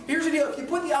cookies. Here's the deal. If you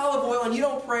put the olive oil and you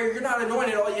don't pray, you're not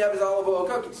anointed, all you have is olive oil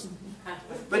cookies.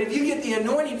 But if you get the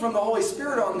anointing from the Holy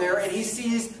Spirit on there, and He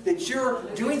sees that you're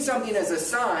doing something as a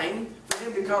sign for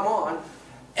Him to come on,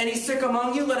 and He's sick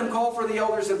among you, let Him call for the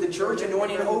elders of the church,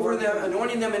 anointing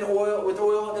them in oil, with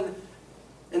oil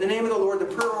in the name of the Lord, the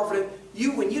prayer offering.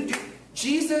 When you do,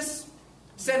 Jesus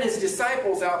sent His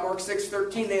disciples out, Mark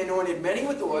 6:13, they anointed many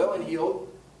with oil and healed.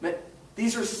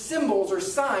 These are symbols or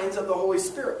signs of the Holy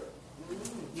Spirit.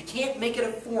 You can't make it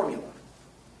a formula,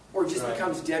 or it just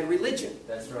becomes dead religion.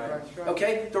 That's right.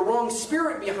 Okay? The wrong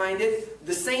spirit behind it,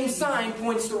 the same sign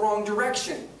points the wrong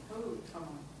direction.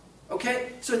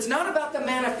 Okay? So it's not about the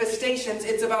manifestations,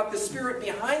 it's about the spirit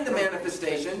behind the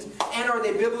manifestations, and are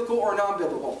they biblical or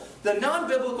non-biblical. The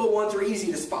non-biblical ones are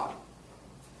easy to spot.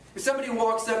 If somebody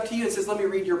walks up to you and says, let me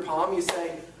read your palm, you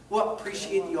say, well,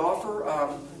 appreciate the offer.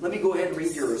 Let me go ahead and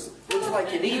read yours. Looks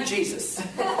like you need Jesus.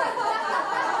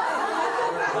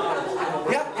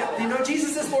 Yeah, you know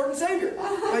Jesus is Lord and Savior.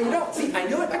 No, you don't. See, I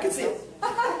knew it. I could see it.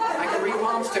 I can read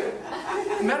palms too.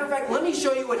 As a matter of fact, let me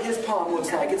show you what his palm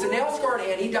looks like. It's a nail-scarred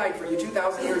hand. He died for you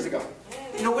 2,000 years ago.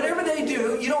 You know, whatever they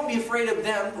do, you don't be afraid of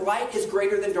them. Light is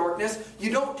greater than darkness. You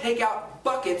don't take out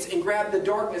buckets and grab the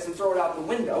darkness and throw it out the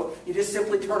window. You just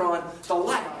simply turn on the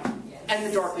light. and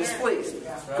the darkness flees.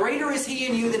 Greater is he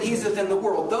in you than he is within the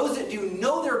world. Those that do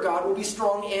know their God will be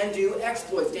strong and do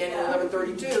exploits. Daniel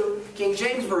 11:32, King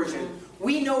James Version.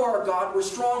 We know our God, we're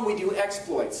strong, we do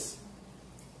exploits.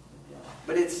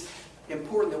 But it's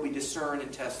important that we discern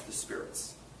and test the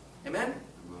spirits. Amen?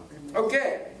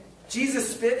 Okay.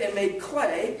 Jesus spit and made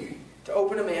clay to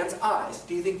open a man's eyes.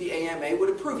 Do you think the AMA would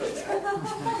approve of that?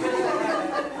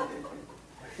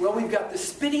 Well, we've got the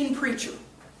spitting preacher.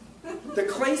 The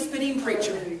clay spitting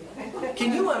preacher.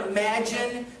 Can you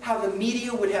imagine how the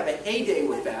media would have a heyday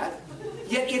with that?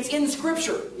 Yet it's in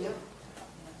Scripture.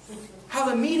 How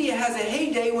the media has a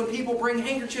heyday when people bring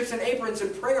handkerchiefs and aprons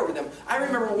and pray over them. I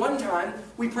remember one time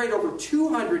we prayed over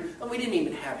 200, and we didn't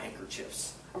even have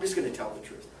handkerchiefs. I'm just going to tell the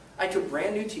truth. I took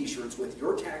brand new t-shirts with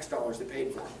your tax dollars that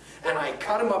paid for them, and I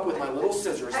cut them up with my little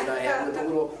scissors that I had with the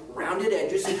little rounded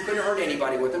edges so you couldn't hurt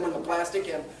anybody with them in the plastic,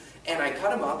 and I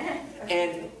cut them up,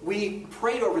 and we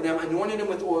prayed over them, anointed them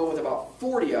with oil with about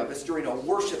 40 of us during a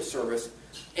worship service,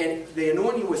 and the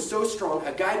anointing was so strong,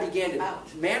 a guy began to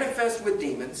manifest with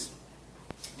demons.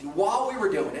 And while we were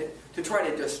doing it, to try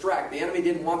to distract, the enemy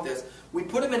didn't want this, we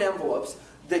put them in envelopes.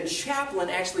 The chaplain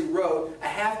actually wrote a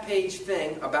half-page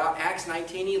thing about Acts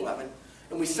 19:11,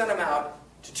 and we sent them out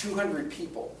to 200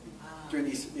 people through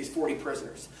these 40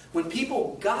 prisoners. When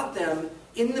people got them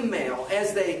in the mail,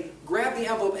 as they grabbed the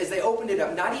envelope, as they opened it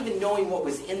up, not even knowing what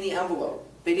was in the envelope,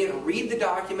 they didn't read the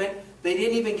document, they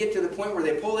didn't even get to the point where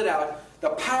they pulled it out,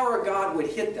 the power of God would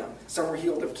hit them. Some were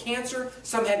healed of cancer,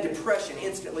 some had depression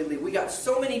instantly. We got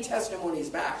so many testimonies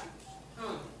back.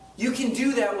 You can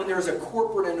do that when there's a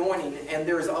corporate anointing and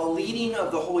there's a leading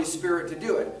of the Holy Spirit to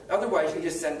do it. Otherwise, you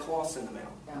just send cloths in the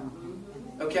mail.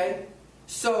 Okay?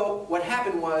 So what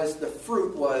happened was the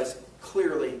fruit was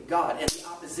clearly God. And the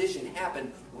opposition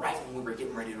happened right when we were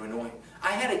getting ready to anoint.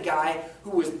 I had a guy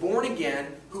who was born again,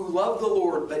 who loved the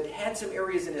Lord, but had some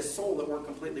areas in his soul that weren't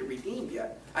completely redeemed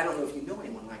yet. I don't know if you know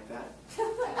anyone like that.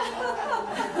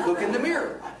 Look in the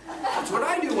mirror. That's what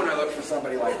I do when I look for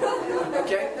somebody like that.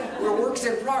 Okay? We're works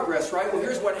in progress, right? Well,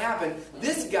 here's what happened.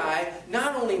 This guy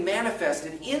not only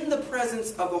manifested in the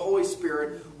presence of the Holy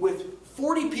Spirit with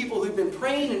 40 people who'd been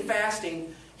praying and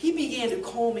fasting, he began to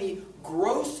call me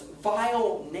gross,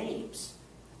 vile names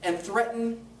and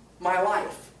threaten my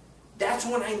life. That's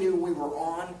when I knew we were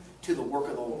on to the work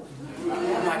of the Lord.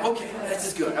 I'm like, okay, this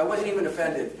is good. I wasn't even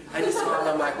offended. I just smiled.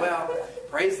 I'm like, well,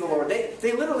 praise the Lord.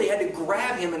 They literally had to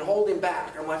grab him and hold him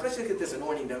back. I'm like, let's just get this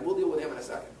anointing done. We'll deal with him in a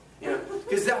second. You know,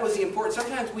 because that was the important.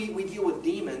 Sometimes we deal with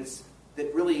demons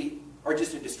that really are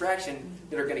just a distraction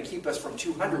that are going to keep us from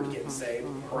 200 getting saved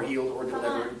or healed or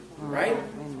delivered. Right?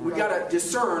 We've got to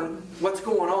discern what's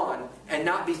going on and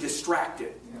not be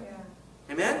distracted.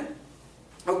 Amen?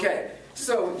 Okay.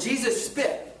 So Jesus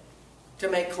spit to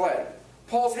make clay.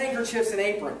 Paul's handkerchiefs and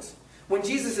aprons. When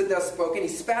Jesus had thus spoken, he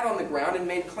spat on the ground and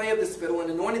made clay of the spittle and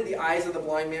anointed the eyes of the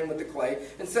blind man with the clay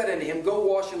and said unto him, Go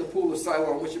wash in the pool of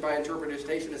Siloam, which by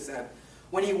interpretation is said.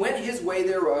 When he went his way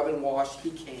thereof and washed,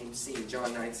 he came seeing.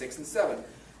 John 9:6-7.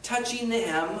 Touching the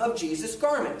hem of Jesus'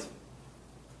 garment.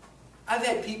 I've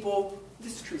had people,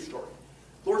 this is a true story.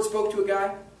 Lord spoke to a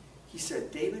guy. He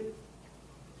said, David,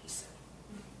 he said,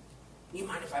 you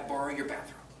mind if I borrow your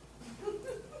bathrobe?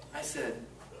 I said,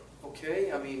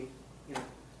 okay. I mean,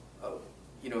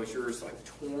 is yours like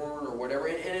torn or whatever?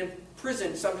 And in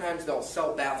prison, sometimes they'll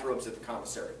sell bathrobes at the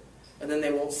commissary. And then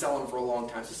they won't sell them for a long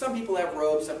time. So some people have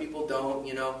robes, some people don't,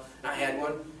 And I had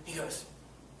one. He goes,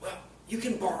 well, you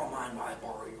can borrow mine while I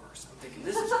borrow yours. I'm thinking,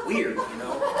 this is weird,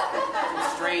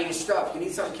 Some strange stuff. You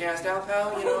need something cast out,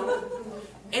 pal,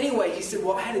 Anyway, he said,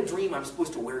 well, I had a dream I'm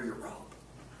supposed to wear your robe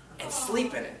and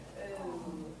sleep in it.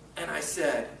 And I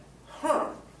said,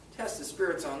 test the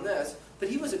spirits on this. But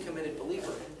he was a committed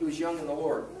believer. He was young in the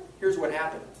Lord. Here's what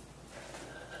happened.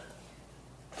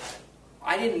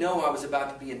 I didn't know I was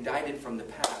about to be indicted from the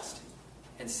past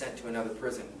and sent to another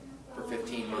prison for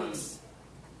 15 months.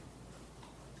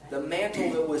 The mantle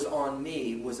that was on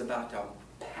me was about to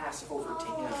pass over to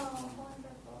him.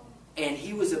 And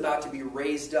he was about to be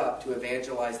raised up to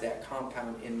evangelize that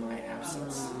compound in my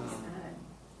absence.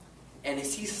 And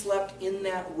as he slept in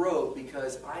that robe,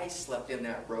 because I slept in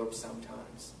that robe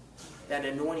sometimes, that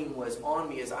anointing was on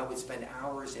me as I would spend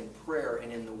hours in prayer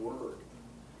and in the Word.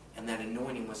 And that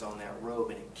anointing was on that robe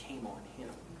and it came on him.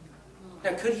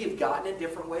 Now, could he have gotten it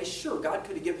different ways? Sure, God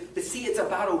could have given. But see, it's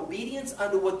about obedience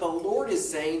unto what the Lord is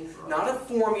saying, not a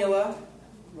formula.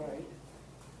 Right.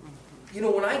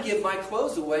 When I give my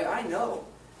clothes away, I know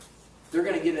they're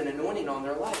going to get an anointing on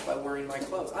their life by wearing my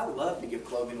clothes. I love to give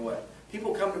clothing away.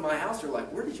 People come to my house, they're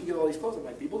like, where did you get all these clothes? I'm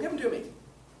like, people give them to me.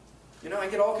 I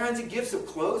get all kinds of gifts of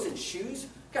clothes and shoes.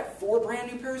 Got 4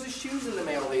 brand new pairs of shoes in the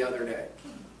mail the other day.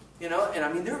 You know, and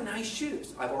I mean, they're nice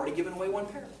shoes. I've already given away 1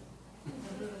 pair.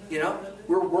 You know,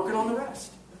 we're working on the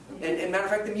rest. And matter of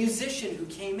fact, the musician who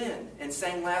came in and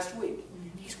sang last week,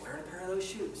 he's wearing a pair of those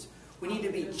shoes. We need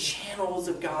to be channels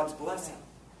of God's blessing.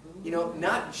 You know,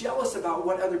 not jealous about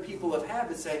what other people have had,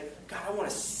 but say, God, I want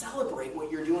to celebrate what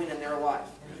you're doing in their life.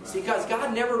 See, because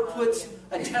God never puts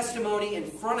a testimony in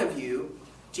front of you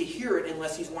to hear it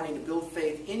unless He's wanting to build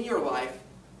faith in your life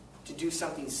to do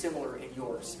something similar in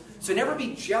yours. So never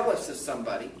be jealous of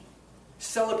somebody.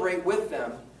 Celebrate with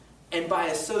them. And by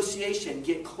association,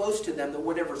 get close to them that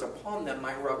whatever's upon them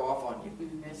might rub off on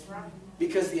you. That's right.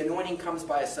 Because the anointing comes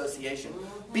by association.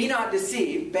 Be not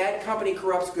deceived. Bad company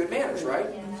corrupts good manners, right?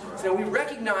 So we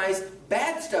recognize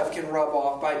bad stuff can rub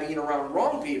off by being around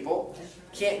wrong people.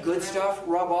 Can't good stuff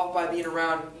rub off by being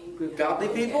around godly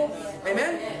people?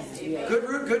 Amen? Good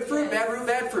root, good fruit.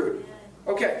 Bad fruit.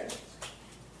 Okay.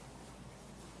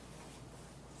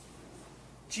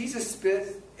 Jesus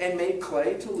spit and made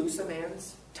clay to loose a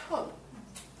man's tongue.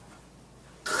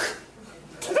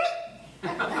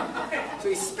 So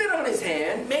he spit on his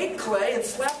hand, made clay, and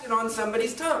slapped it on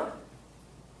somebody's tongue.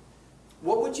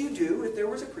 What would you do if there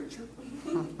was a preacher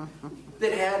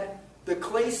that had the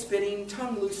clay-spitting,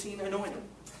 tongue-loosing anointing?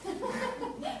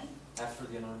 Ask for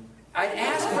the anointing. I'd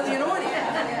ask for the anointing.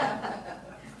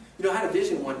 You know, I had a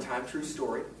vision one time, true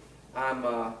story.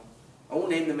 I won't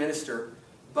name the minister,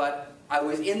 but I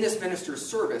was in this minister's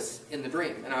service in the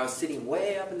dream, and I was sitting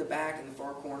way up in the back in the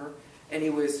far corner, and he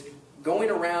was going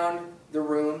around the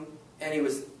room, and he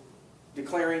was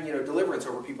declaring, you know, deliverance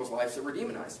over people's lives that were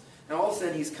demonized. And all of a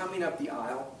sudden, he's coming up the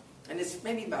aisle, and it's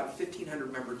maybe about a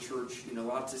 1,500-member church, you know,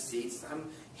 lots of seats. I'm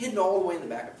hidden all the way in the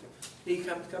back of him. And he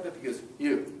comes up, he goes,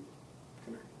 "You,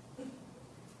 come here." And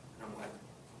I'm like,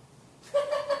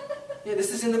 yeah,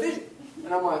 this is in the vision.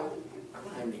 And I'm like, I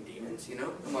don't have any demons, you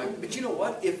know. I'm like, but you know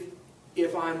what?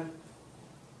 If I'm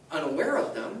unaware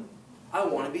of them, I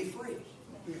want to be free.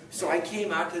 So I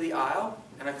came out to the aisle,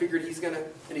 and I figured he's going to,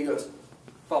 and he goes,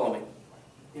 "Follow me."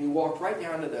 And he walked right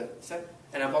down to the set,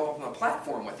 and I'm up on the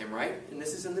platform with him, right? And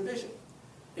this is in the vision.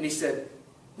 And he said,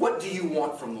 "What do you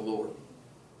want from the Lord?"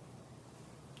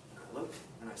 And I looked,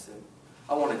 and I said,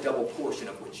 "I want a double portion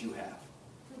of what you have."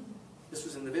 This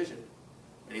was in the vision.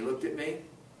 And he looked at me,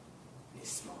 and he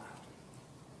smiled.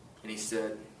 And he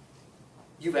said,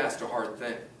 "You've asked a hard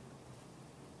thing."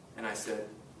 And I said,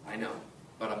 "I know,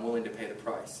 but I'm willing to pay the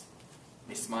price."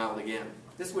 And he smiled again.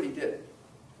 This is what he did.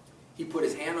 He put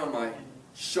his hand on my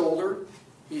shoulder.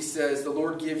 He says, "The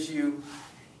Lord gives you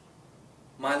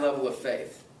my level of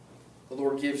faith. The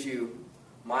Lord gives you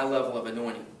my level of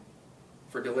anointing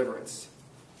for deliverance."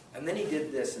 And then he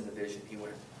did this in the vision. He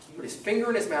put his finger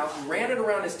in his mouth, ran it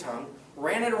around his tongue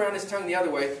the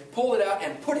other way, pulled it out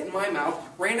and put it in my mouth,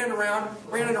 ran it around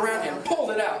and pulled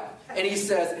it out. And he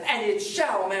says, "And it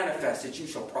shall manifest that you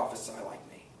shall prophesy like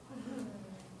me."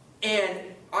 And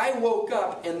I woke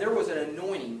up and there was an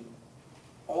anointing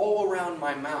all around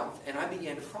my mouth, and I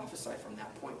began to prophesy from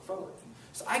that point forward.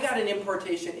 So I got an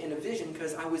impartation in a vision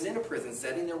because I was in a prison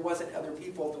setting. There wasn't other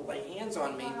people to lay hands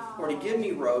on me or to give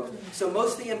me robes. So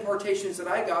most of the impartations that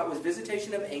I got was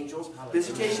visitation of angels,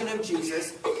 visitation of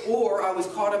Jesus, or I was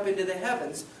caught up into the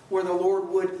heavens where the Lord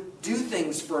would do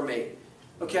things for me.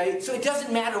 Okay? So it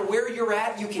doesn't matter where you're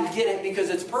at, you can get it because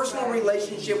it's personal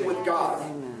relationship with God.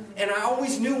 And I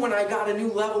always knew when I got a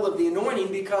new level of the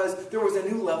anointing because there was a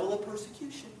new level of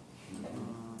persecution.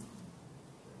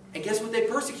 And guess what they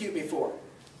persecute me for?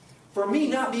 For me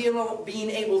not being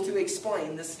able to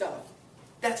explain this stuff.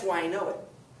 That's why I know it.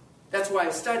 That's why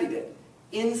I've studied it.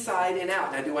 Inside and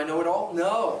out. Now, do I know it all?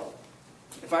 No.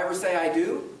 If I ever say I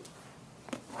do,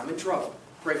 I'm in trouble.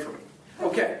 Pray for me.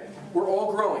 Okay, we're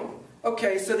all growing.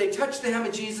 Okay, so they touched the hem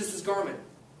of Jesus' garment.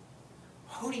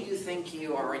 Who do you think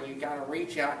you are? And you got to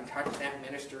reach out and touch that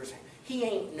minister's hand. He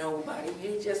ain't nobody.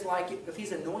 He's just like, if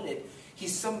he's anointed,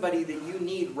 he's somebody that you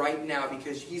need right now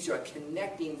because he's a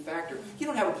connecting factor. You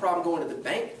don't have a problem going to the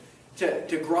bank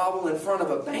to grovel in front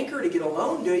of a banker to get a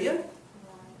loan, do you?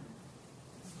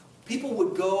 People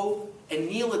would go and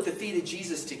kneel at the feet of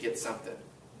Jesus to get something.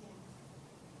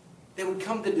 They would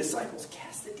come to the disciples,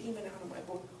 "Cast the demon out of my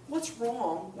boy." What's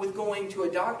wrong with going to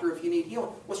a doctor if you need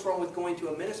healing? What's wrong with going to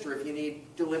a minister if you need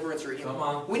deliverance or healing? Come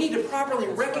on. We need to properly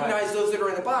recognize those that are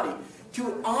in the body.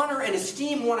 To honor and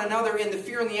esteem one another in the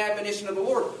fear and the admonition of the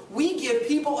Lord. We give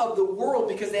people of the world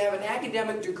because they have an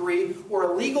academic degree or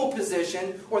a legal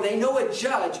position or they know a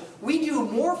judge. We do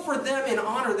more for them in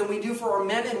honor than we do for our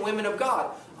men and women of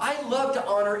God. I love to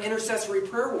honor intercessory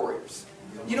prayer warriors.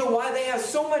 You know why? They have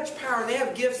so much power. They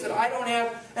have gifts that I don't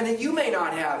have and that you may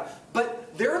not have.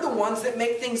 But they're the ones that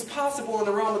make things possible in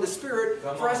the realm of the Spirit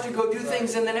for us to go do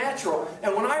things in the natural.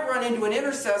 And when I run into an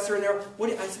intercessor and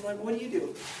I said, like, what do you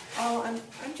do? Oh,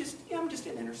 I'm just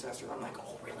an intercessor. I'm like,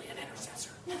 oh, really, an intercessor?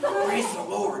 Praise the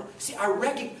Lord. See,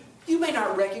 you may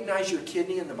not recognize your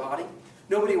kidney in the body.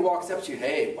 Nobody walks up to you,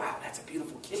 hey, wow, that's a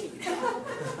beautiful kidney.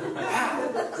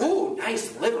 Wow, ooh,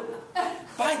 nice liver.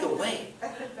 By the way,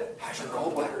 how's your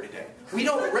gallbladder today? We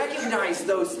don't recognize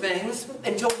those things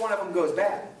until one of them goes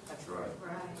bad. That's right.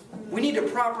 We need to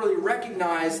properly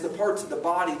recognize the parts of the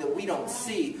body that we don't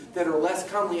see that are less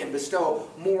comely and bestow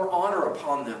more honor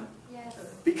upon them. Yes.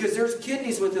 Because there's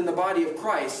kidneys within the body of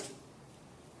Christ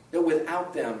that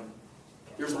without them,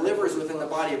 there's livers within the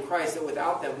body of Christ that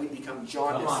without them we become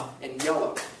jaundiced and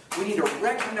yellow. We need to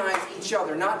recognize each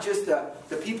other, not just the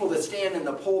people that stand in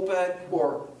the pulpit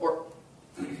or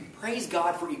praise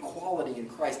God for equality in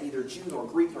Christ, neither Jew nor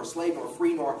Greek nor slave nor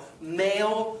free nor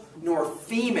male nor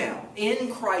female.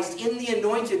 In Christ, in the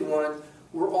Anointed One,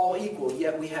 we're all equal,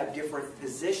 yet we have different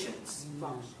positions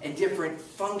and different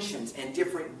functions and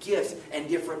different gifts and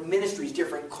different ministries,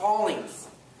 different callings,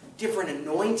 different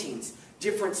anointings,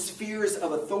 different spheres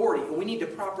of authority. And we need to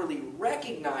properly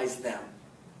recognize them.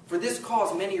 For this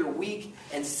cause many are weak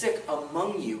and sick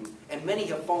among you, and many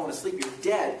have fallen asleep. You're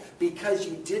dead because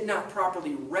you did not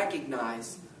properly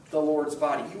recognize the Lord's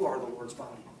body. You are the Lord's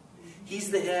body. He's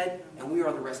the head, and we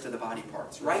are the rest of the body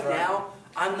parts. Right now,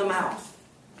 I'm the mouth.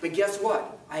 But guess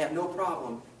what? I have no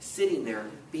problem sitting there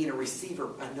being a receiver,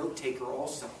 a note taker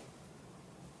also.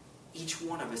 Each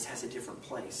one of us has a different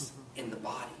place in the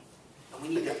body. And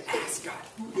we need to ask God,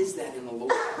 who is that in the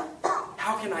Lord?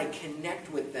 How can I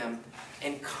connect with them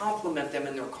and complement them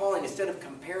in their calling? Instead of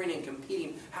comparing and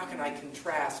competing, how can I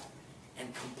contrast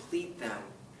and complete them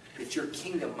that your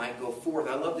kingdom might go forth?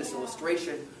 I love this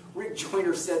illustration. Rick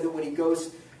Joyner said that when he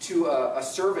goes to a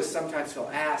service, sometimes he'll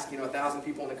ask, 1,000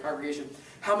 people in the congregation,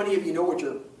 how many of you know what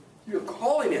your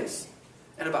calling is?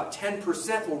 And about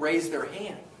 10% will raise their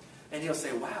hand. And he'll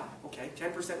say, wow, okay,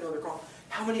 10% know their calling.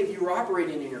 How many of you are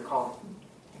operating in your calling?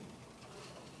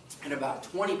 And about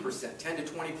 20%, 10 to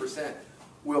 20%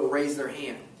 will raise their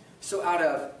hand. So out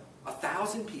of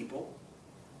 1,000 people,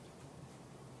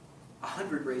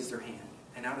 100 raise their hand.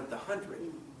 And out of the 100,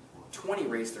 20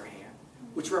 raise their hand,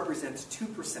 which represents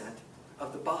 2%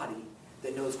 of the body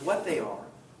that knows what they are,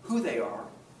 who they are,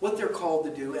 what they're called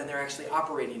to do, and they're actually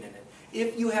operating in it.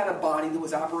 If you had a body that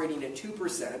was operating at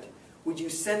 2%, would you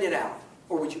send it out,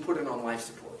 or would you put it on life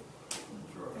support?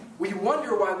 We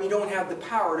wonder why we don't have the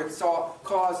power to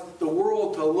cause the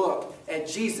world to look at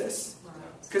Jesus.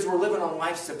 Because we're living on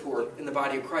life support in the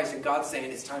body of Christ, and God's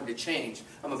saying it's time to change.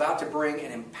 I'm about to bring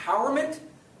an empowerment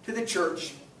to the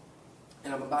church,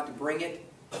 and I'm about to bring it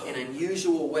in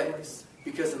unusual ways.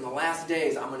 Because in the last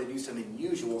days, I'm going to do some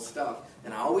unusual stuff.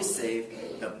 And I always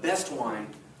save the best wine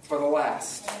for the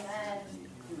last. Amen.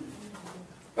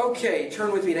 Okay,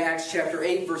 turn with me to Acts chapter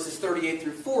 8, verses 38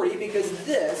 through 40, because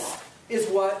this is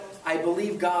what I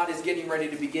believe God is getting ready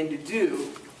to begin to do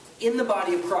in the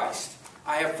body of Christ.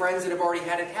 I have friends that have already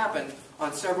had it happen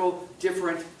on several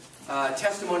different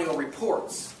testimonial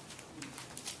reports.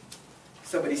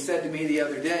 Somebody said to me the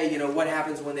other day, what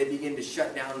happens when they begin to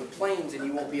shut down the planes and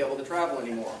you won't be able to travel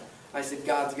anymore? I said,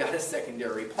 God's got a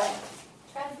secondary plan.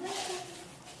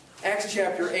 Acts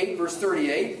chapter 8, verse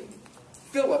 38,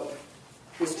 Philip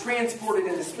was transported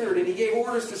in the Spirit, and he gave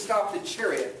orders to stop the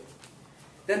chariot.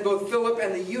 Then both Philip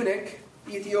and the eunuch,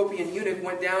 the Ethiopian eunuch,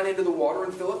 went down into the water,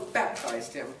 and Philip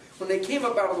baptized him. When they came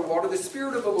up out of the water, the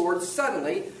Spirit of the Lord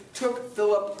suddenly took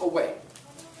Philip away.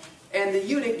 And the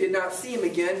eunuch did not see him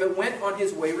again, but went on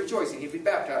his way rejoicing. He'd been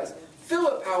baptized.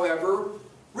 Philip, however,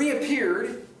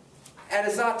 reappeared at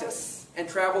Azotus and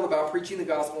traveled about preaching the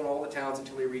gospel in all the towns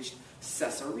until he reached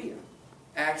Caesarea.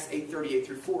 Acts 8:38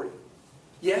 through 40.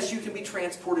 Yes, you can be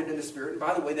transported in the Spirit. And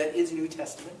by the way, that is New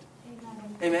Testament.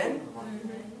 Amen?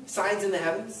 Signs in the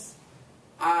heavens.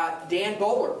 Dan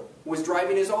Bowler was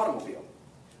driving his automobile.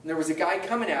 And there was a guy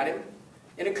coming at him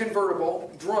in a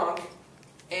convertible, drunk,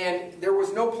 and there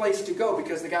was no place to go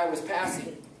because the guy was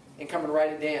passing and coming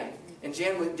right at Dan. And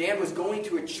Dan was going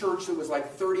to a church that was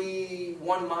like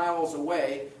 31 miles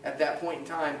away at that point in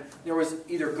time. There was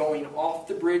either going off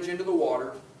the bridge into the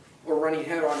water or running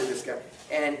head on to this guy.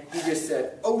 And he just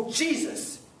said, "Oh,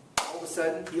 Jesus!" All of a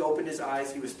sudden, he opened his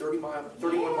eyes. He was 31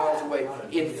 miles away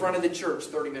in front of the church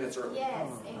 30 minutes early. Yes,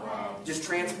 amen. Just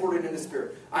transported in the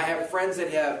Spirit. I have friends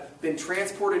that have been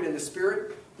transported in the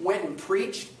Spirit, went and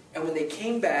preached, and when they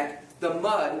came back, the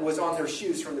mud was on their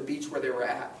shoes from the beach where they were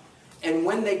at. And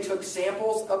when they took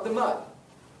samples of the mud,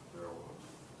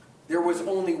 there was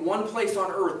only one place on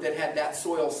earth that had that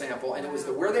soil sample, and it was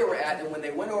where they were at. And when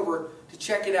they went over to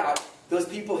check it out, those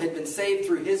people had been saved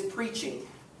through his preaching,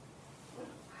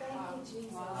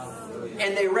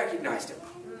 and they recognized him.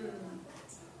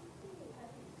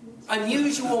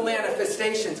 Unusual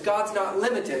manifestations. God's not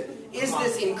limited. Is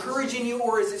this encouraging you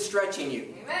or is it stretching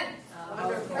you? Amen.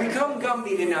 Become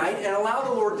Gumby tonight and allow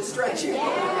the Lord to stretch you.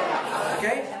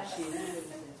 Okay?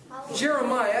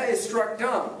 Jeremiah is struck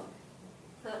dumb.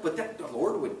 But the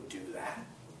Lord wouldn't do that.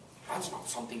 That's not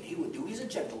something he would do. He's a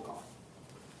gentle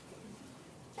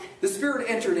God. The Spirit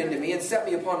entered into me and set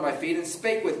me upon my feet and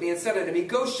spake with me and said unto me,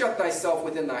 Go shut thyself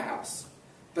within thy house.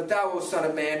 But thou, O son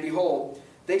of man, behold,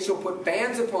 they shall put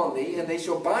bands upon thee, and they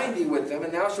shall bind thee with them,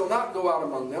 and thou shalt not go out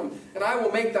among them. And I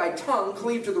will make thy tongue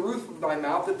cleave to the roof of thy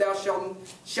mouth, that thou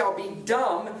shalt be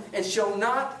dumb, and shall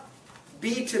not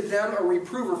be to them a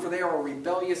reprover, for they are a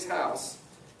rebellious house.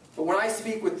 But when I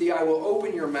speak with thee, I will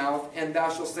open your mouth, and thou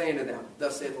shalt say unto them,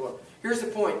 Thus saith the Lord. Here's the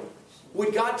point.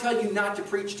 Would God tell you not to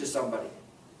preach to somebody?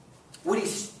 Would he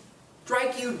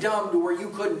strike you dumb to where you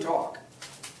couldn't talk?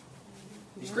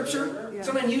 Scripture? It's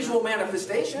an unusual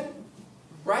manifestation.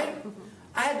 Right?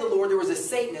 I had the Lord, there was a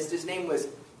Satanist, his name was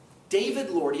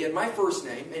David Lord, he had my first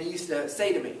name, and he used to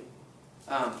say to me,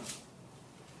 man,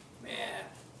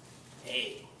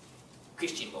 hey,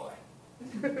 Christian boy,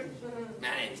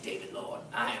 my name's David Lord,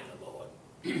 I am the Lord.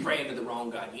 You're praying to the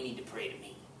wrong God, you need to pray to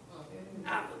me.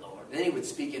 I'm the Lord. And then he would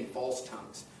speak in false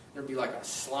tongues. There'd be like a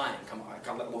slime come on,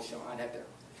 I'd have to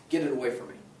get it away from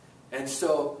me. And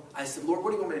so I said, Lord,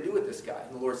 what do you want me to do with this guy?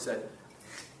 And the Lord said,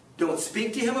 don't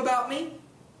speak to him about me.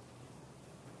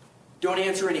 Don't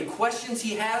answer any questions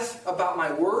he has about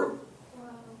my word.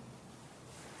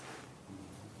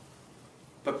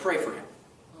 But pray for him.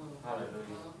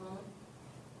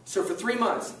 So for 3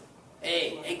 months,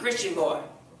 hey, Christian boy.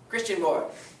 What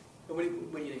do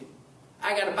you need?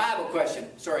 I got a Bible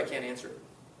question. Sorry, I can't answer it.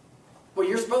 Well,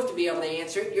 you're supposed to be able to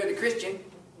answer it. You're the Christian.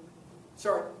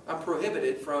 Sorry, I'm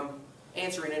prohibited from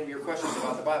answering any of your questions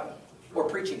about the Bible or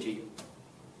preaching to you.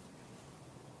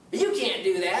 You can't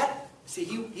do that. See,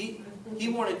 he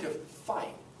wanted to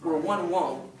fight. Where one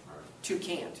won't, two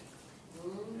can't.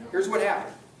 Here's what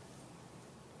happened.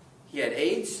 He had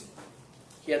AIDS,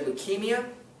 he had leukemia,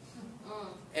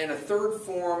 and a third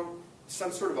form,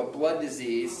 some sort of a blood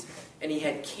disease, and he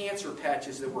had cancer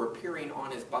patches that were appearing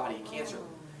on his body, cancer.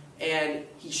 And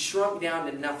he shrunk down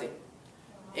to nothing.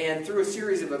 And through a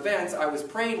series of events, I was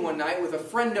praying one night with a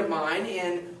friend of mine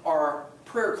in our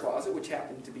prayer closet, which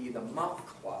happened to be the mop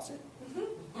closet,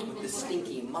 with the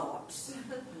stinky mops.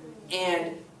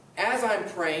 And as I'm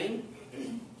praying,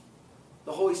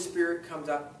 the Holy Spirit comes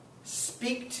up,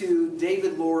 speak to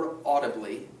David Lord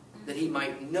audibly, that he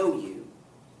might know you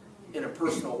in a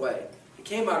personal way. It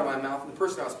came out of my mouth, and the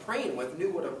person I was praying with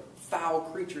knew what a foul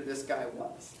creature this guy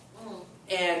was.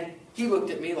 And he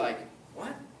looked at me like,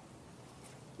 what?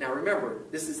 Now remember,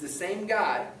 this is the same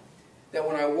guy that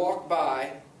when I walked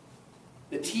by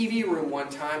the TV room one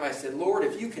time, I said, Lord,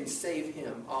 if you can save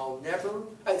him, I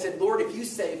said, Lord, if you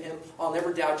save him, I'll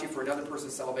never doubt you for another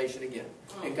person's salvation again.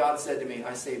 And God said to me,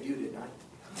 I saved you, didn't I?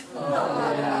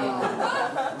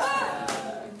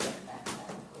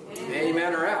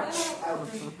 Amen or ouch.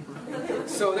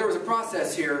 So there was a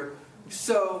process here.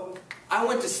 So I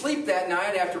went to sleep that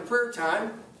night after prayer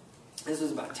time. This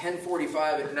was about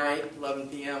 10:45 at night, 11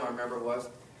 p.m. I remember it was.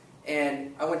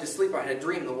 And I went to sleep. I had a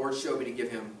dream. The Lord showed me to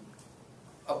give him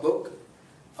a book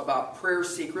about prayer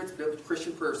secrets,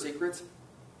 Christian prayer secrets,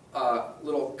 a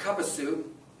little cup of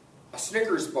soup, a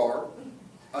Snickers bar,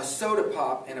 a soda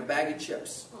pop, and a bag of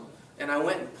chips. And I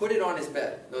went and put it on his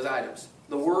bed, those items.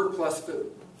 The Word plus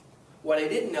food. What I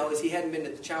didn't know is he hadn't been to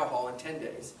the chow hall in 10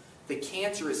 days. The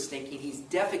cancer is stinking. He's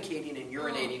defecating and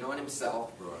urinating on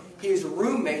himself. Right. His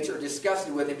roommates are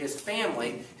disgusted with him. His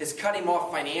family has cut him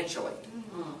off financially.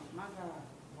 My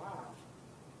God.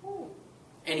 Wow.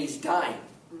 And he's dying.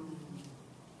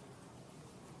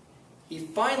 He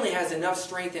finally has enough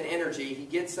strength and energy. He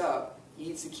gets up, he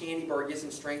eats the candy bar, gives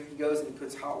him strength. He goes and he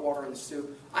puts hot water in the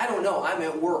soup. I don't know. I'm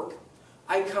at work.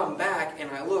 I come back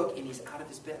and I look and he's out of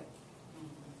his bed.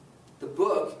 The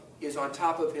book is on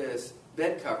top of his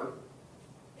bed cover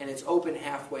and it's open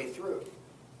halfway through.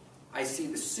 I see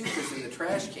the soup is in the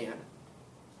trash can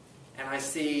and I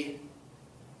see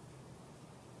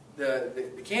the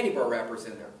candy bar wrappers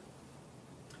in there.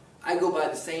 I go by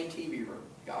the same TV room.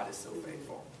 God is so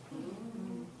faithful.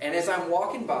 And as I'm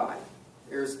walking by,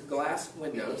 there's glass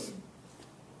windows,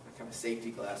 a kind of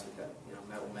safety glass with that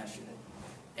metal mesh in it.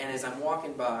 And as I'm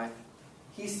walking by,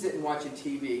 he's sitting watching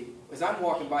TV. As I'm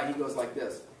walking by, he goes like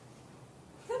this.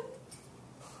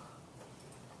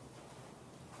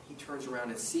 He turns around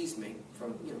and sees me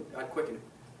from, God quickened him.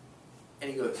 And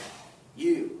he goes,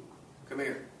 "You, come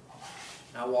here."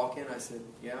 And I walk in, I said,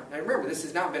 "Yeah." Now remember, this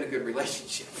has not been a good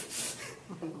relationship.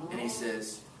 And he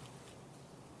says,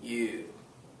 You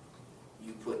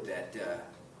put that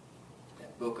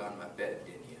book on my bed,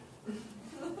 didn't you?"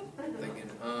 I'm thinking,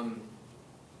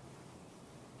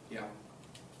 yeah.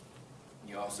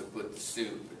 You also put the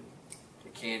soup and the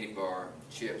candy bar and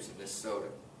chips and this soda.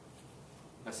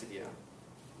 I said, "Yeah."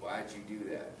 "Why'd you do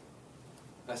that?"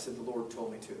 I said, "The Lord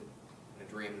told me to in a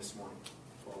dream this morning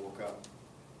before I woke up."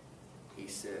 He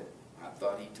said, "I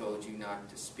thought He told you not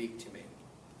to speak to me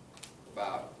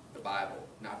about the Bible,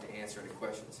 not to answer any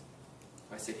questions."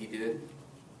 I said, "He did.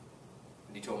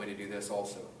 And He told me to do this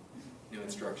also. New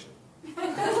instruction." And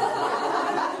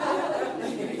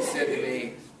he said to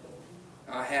me,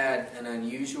 "I had an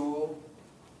unusual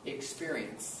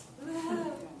experience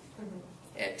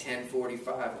at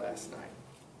 10:45 last night."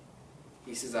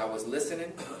 He says, "I was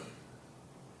listening,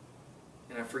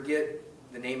 and I forget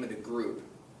the name of the group."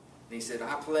 And he said,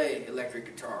 "I play electric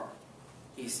guitar."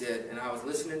 He said, "And I was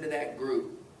listening to that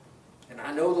group, and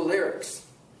I know the lyrics."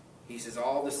 He says,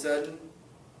 "All of a sudden,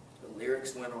 the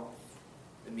lyrics went off.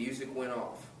 The music went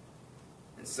off.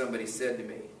 And somebody said to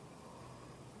me,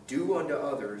 'Do unto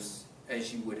others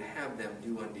as you would have them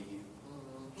do unto you.'"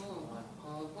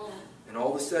 And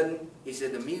all of a sudden, he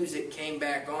said, the music came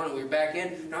back on, and we were back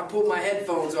in, and I pulled my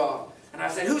headphones off. And I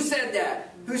said, "Who said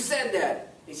that? Who said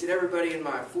that?" He said, "Everybody in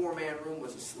my 4-man room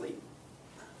was asleep."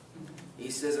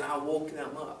 He says, "I woke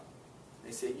them up.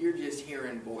 They said, 'You're just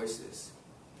hearing voices.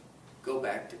 Go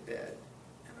back to bed.'"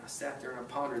 And I sat there and I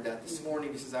pondered that this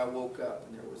morning. He says, "I woke up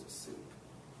and there was a soup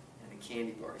and a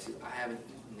candy bar." He said, "I haven't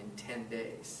eaten in 10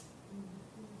 days.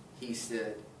 He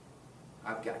said,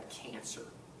 "I've got cancer."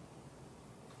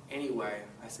 Anyway,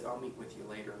 I said, "I'll meet with you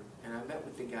later." And I met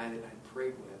with the guy that I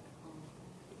prayed with.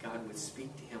 God would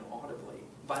speak to him audibly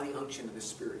by the unction of the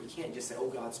Spirit. You can't just say, "Oh,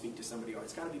 God, speak to somebody else."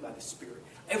 It's got to be by the Spirit.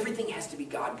 Everything has to be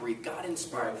God-breathed,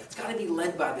 God-inspired. It's got to be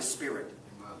led by the Spirit.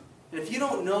 And if you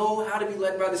don't know how to be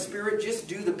led by the Spirit, just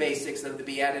do the basics of the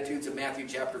Beatitudes of Matthew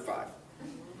chapter 5.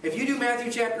 If you do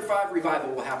Matthew chapter 5,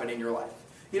 revival will happen in your life.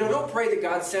 Don't pray that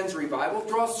God sends revival.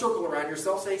 Draw a circle around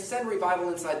yourself. Say, "Send revival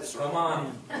inside the circle." Come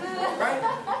on. Right?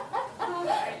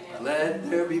 Let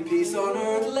there be peace on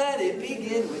earth. Let it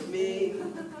begin with me.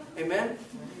 Amen?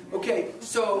 Okay,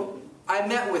 so I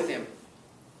met with him.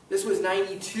 This was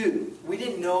 92. We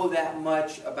didn't know that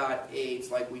much about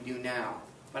AIDS like we do now.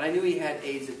 But I knew he had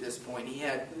AIDS at this point. He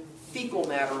had fecal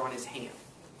matter on his hand.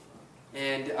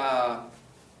 And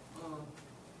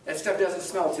that stuff doesn't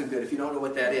smell too good if you don't know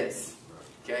what that is.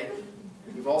 Okay?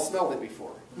 You've all smelled it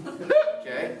before.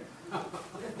 Okay?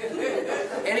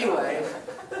 Anyway,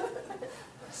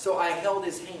 so I held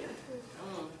his hand.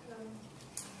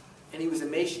 And he was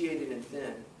emaciated and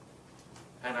thin.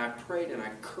 And I prayed and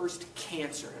I cursed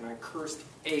cancer and I cursed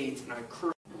AIDS and I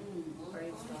cursed...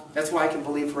 That's why I can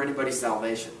believe for anybody's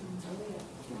salvation.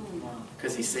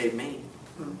 Because He saved me.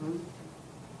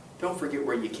 Don't forget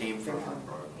where you came from.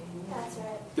 That's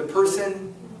right. The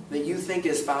person that you think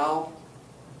is foul,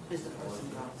 Is the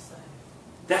person God saved?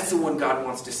 that's the one God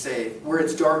wants to save. Where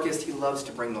it's darkest, He loves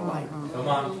to bring the light. Come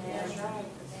on. That's right.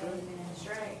 That's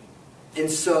right.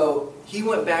 And so he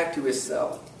went back to his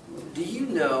cell. Do you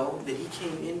know that he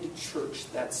came into church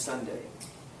that Sunday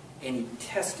and he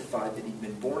testified that he'd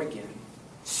been born again?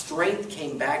 Strength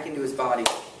came back into his body,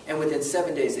 and within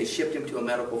 7 days they shipped him to a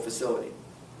medical facility.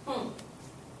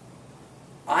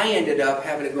 I ended up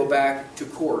having to go back to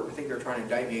court. I think they're trying to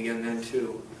indict me again then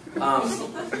too. And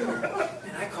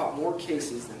I caught more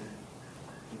cases than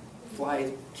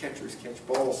fly catchers catch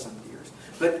balls some years.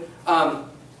 But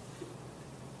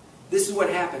this is what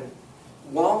happened.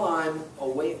 While I'm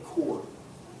away at court,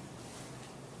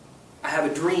 I have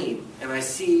a dream, and I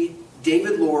see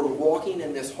David Lord walking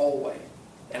in this hallway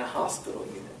in a hospital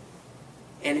unit.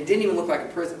 And it didn't even look like a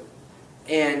prison.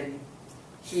 And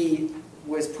he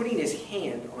was putting his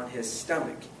hand on his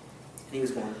stomach, and he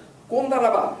was going,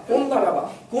 "Gondaraba,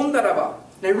 Gondaraba, Gondaraba."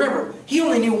 Now remember, he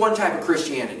only knew one type of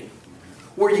Christianity,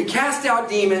 where you cast out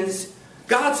demons,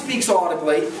 God speaks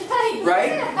audibly,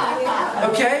 right?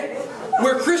 Okay?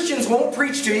 Where Christians won't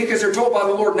preach to you because they're told by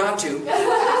the Lord not to.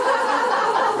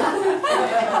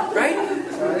 Right?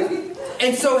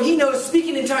 And so he knows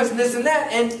speaking in tongues and this and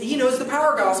that, and he knows the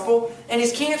power gospel, and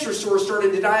his cancer sore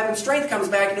started to die up, and strength comes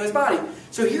back into his body.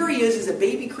 So here he is as a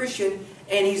baby Christian,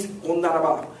 and he's and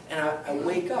I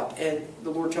wake up, and the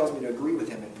Lord tells me to agree with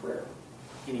him in prayer.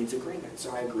 He needs agreement,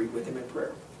 so I agreed with him in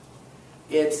prayer.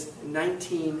 It's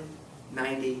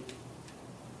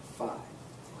 1995.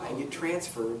 I get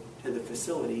transferred to the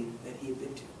facility that he had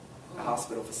been to. a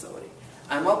hospital facility.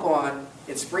 I'm up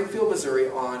in Springfield, Missouri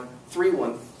on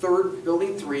 3-1,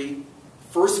 building 3,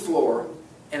 first floor,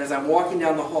 and as I'm walking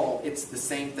down the hall, it's the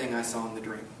same thing I saw in the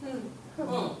dream.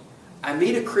 I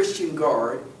meet a Christian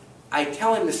guard. I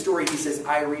tell him the story. He says,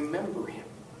 I remember him.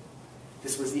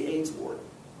 This was the AIDS ward.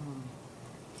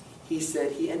 He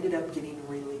said he ended up getting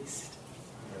released.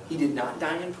 He did not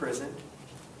die in prison.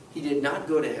 He did not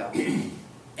go to hell.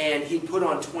 And he put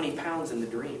on 20 pounds in the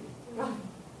dream.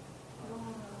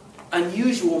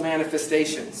 Unusual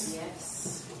manifestations.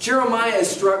 Yes. Jeremiah is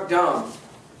struck dumb.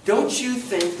 Don't you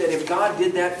think that if God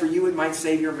did that for you, it might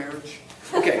save your marriage?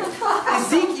 Okay.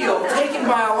 Ezekiel taken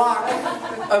by a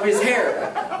lock of his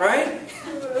hair, right?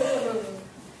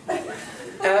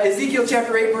 Ezekiel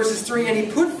chapter 8 verses 3, and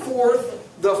he put forth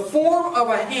the form of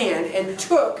a hand and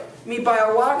took me by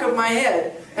a lock of my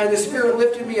head, and the Spirit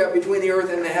lifted me up between the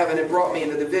earth and the heaven and brought me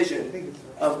into the vision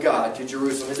of God to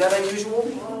Jerusalem. Is that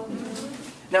unusual?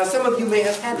 Now some of you may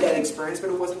have had that experience,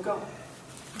 but it wasn't God.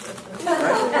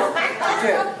 Right?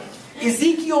 Okay.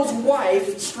 Ezekiel's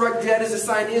wife struck dead as a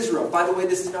sign to Israel. By the way,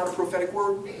 this is not a prophetic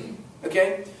word.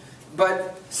 Okay?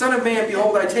 But, Son of man,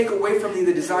 behold, I take away from thee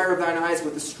the desire of thine eyes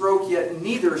with a stroke, yet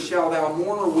neither shalt thou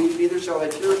mourn or weep, neither shall thy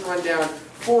tears run down.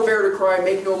 Forbear to cry,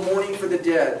 make no mourning for the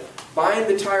dead. Bind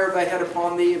the tire of thy head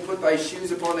upon thee, and put thy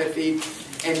shoes upon thy feet,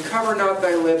 and cover not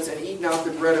thy lips, and eat not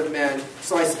the bread of men.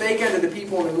 So I spake unto the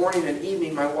people in the morning and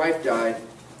evening, my wife died,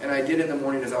 and I did in the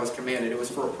morning as I was commanded. It was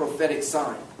for a prophetic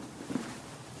sign.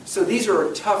 So these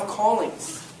are tough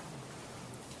callings.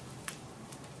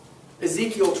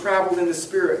 Ezekiel traveled in the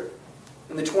Spirit.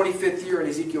 In the 25th year in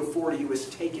Ezekiel 40, he was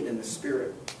taken in the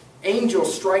Spirit.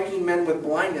 Angels striking men with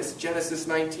blindness, Genesis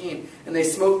 19. And they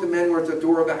smote the men who were at the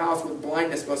door of the house with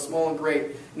blindness, both small and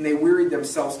great. And they wearied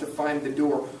themselves to find the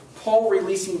door. Paul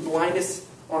releasing blindness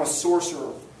on a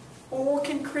sorcerer. Oh,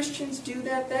 can Christians do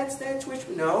that? That's which...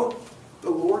 No. The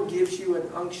Lord gives you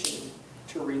an unction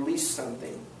to release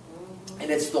something. And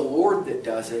it's the Lord that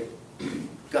does it.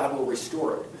 God will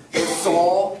restore it.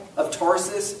 Saul of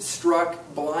Tarsus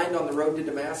struck blind on the road to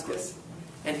Damascus.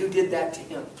 And who did that to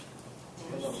him?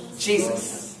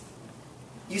 Jesus.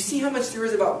 You see how much there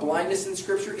is about blindness in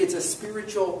Scripture? It's a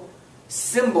spiritual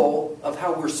symbol of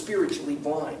how we're spiritually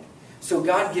blind. So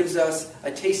God gives us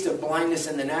a taste of blindness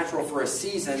in the natural for a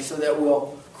season so that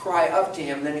we'll cry up to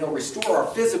Him. Then He'll restore our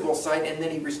physical sight, and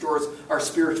then He restores our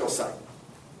spiritual sight.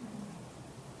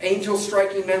 Angels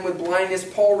striking men with blindness.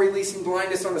 Paul releasing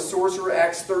blindness on a sorcerer,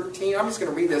 Acts 13. I'm just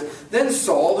going to read this. Then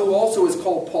Saul, who also is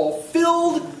called Paul,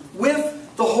 filled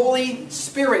with the Holy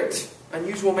Spirit,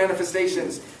 unusual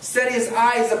manifestations, set his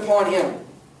eyes upon him. And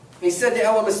he said to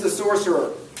Elymas the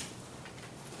sorcerer,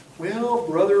 well,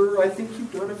 brother, I think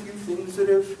you've done a few things that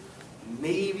have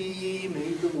maybe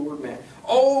made the Lord mad.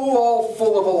 Oh, all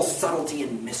full of all subtlety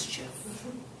and mischief.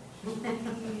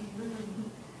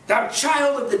 Thou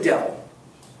child of the devil,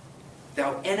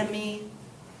 thou enemy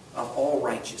of all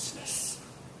righteousness,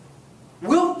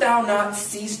 wilt thou not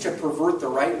cease to pervert the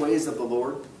right ways of the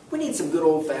Lord? We need some good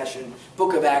old-fashioned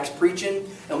Book of Acts preaching,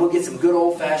 and we'll get some good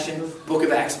old-fashioned Book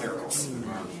of Acts miracles.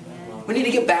 We need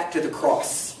to get back to the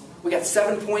cross. We got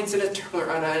 7 points in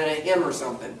a hymn or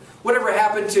something. Whatever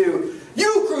happened to,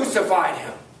 you crucified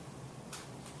him,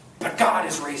 but God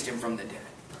has raised him from the dead.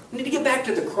 We need to get back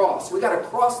to the cross. We got a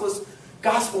crossless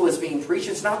gospel that's being preached.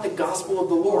 It's not the gospel of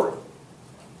the Lord.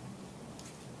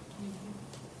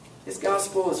 His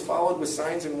gospel is followed with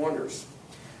signs and wonders.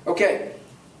 Okay.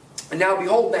 And now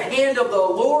behold, the hand of the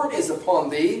Lord is upon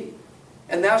thee,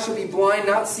 and thou shalt be blind,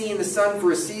 not seeing the sun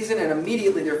for a season. And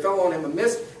immediately there fell on him a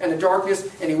mist and a darkness,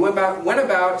 and he went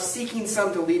about seeking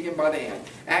some to lead him by the hand.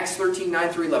 Acts 13, 9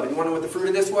 through 11. You want to know what the fruit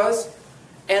of this was?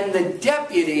 And the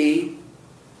deputy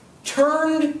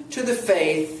turned to the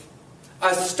faith,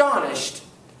 astonished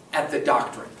at the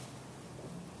doctrine.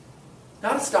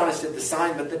 Not astonished at the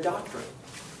sign, but the doctrine.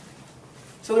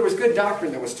 So there was good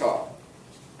doctrine that was taught.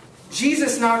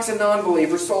 Jesus knocks a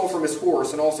non-believer, Saul, from his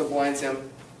horse and also blinds him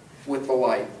with the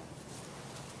light.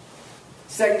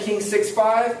 2 Kings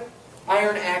 6:5,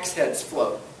 iron axe heads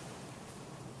float.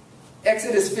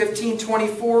 Exodus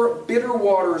 15:24, bitter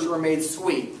waters were made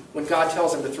sweet when God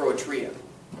tells him to throw a tree in.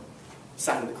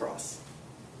 Sign of the cross.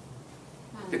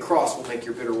 The cross will make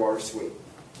your bitter water sweet.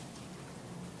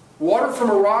 Water from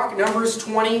a rock, Numbers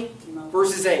 20,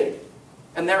 verses 8.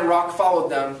 And that rock followed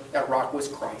them. That rock was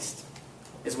Christ,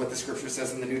 is what the Scripture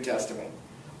says in the New Testament.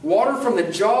 Water from the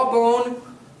jawbone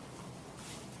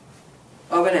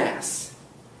of an ass.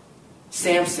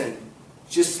 Samson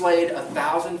just slayed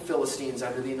 1,000 Philistines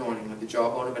under the anointing with the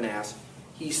jawbone of an ass.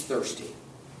 He's thirsty.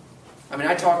 I mean,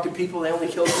 I talked to people, they only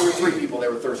killed 2 or 3 people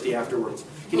that were thirsty afterwards.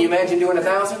 Can you imagine doing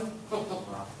 1,000?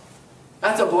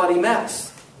 That's a bloody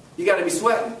mess. You got to be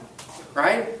sweating,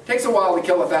 right? Takes a while to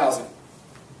kill 1,000.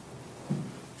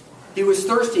 He was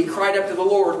thirsty, cried up to the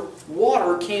Lord.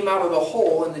 Water came out of the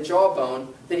hole in the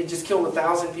jawbone that he just killed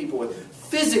 1,000 people with.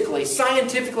 Physically,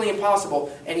 scientifically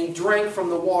impossible, and he drank from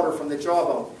the water from the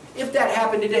jawbone. If that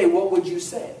happened today, what would you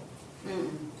say?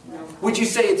 Would you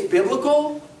say it's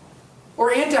biblical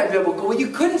or anti-biblical? Well,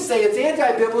 you couldn't say it's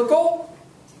anti-biblical.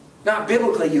 Not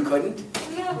biblically, you couldn't.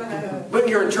 But in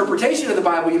your interpretation of the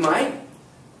Bible, you might.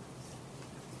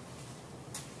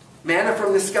 Manna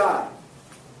from the sky.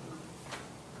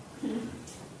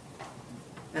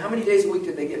 Now, how many days a week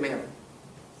did they get manna?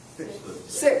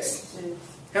 6.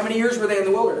 How many years were they in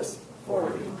the wilderness?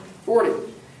 40.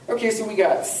 Okay, so we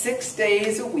got 6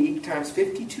 days a week times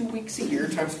 52 weeks a year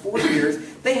times 40 years.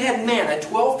 They had manna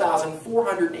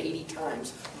 12,480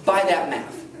 times by that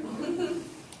math.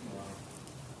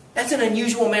 That's an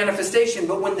unusual manifestation,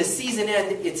 but when the season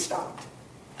ended, it stopped.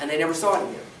 And they never saw it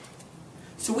again.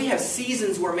 So we have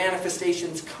seasons where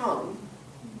manifestations come,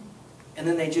 and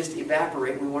then they just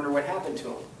evaporate, and we wonder what happened to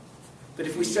them. But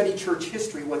if we study church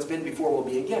history, what's been before will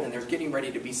be again, and there's getting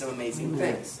ready to be some amazing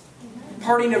things.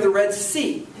 Parting of the Red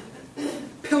Sea.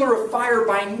 Pillar of fire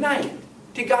by night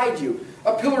to guide you.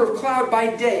 A pillar of cloud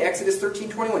by day, Exodus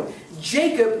 13:21.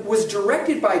 Jacob was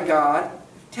directed by God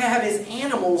to have his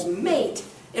animals mate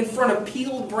in front of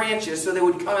peeled branches so they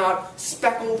would come out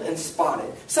speckled and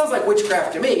spotted. Sounds like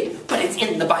witchcraft to me, but it's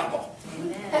in the Bible.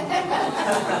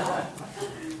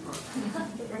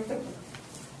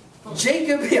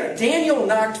 Daniel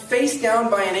knocked face down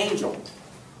by an angel.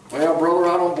 Well, brother,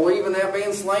 I don't believe in that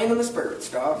being slain in the spirit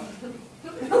stuff.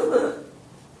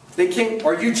 They came,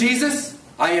 are you Jesus?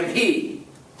 I am he.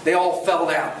 They all fell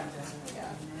down.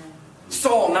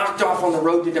 Saul knocked off on the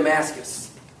road to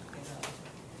Damascus.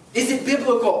 Is it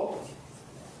biblical?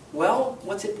 Well,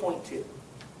 what's it point to?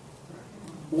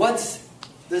 What's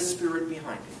the spirit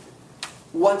behind it?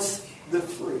 What's the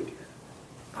fruit?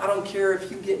 I don't care if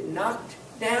you get knocked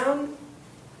down.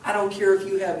 I don't care if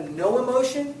you have no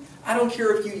emotion. I don't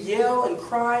care if you yell and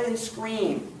cry and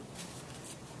scream.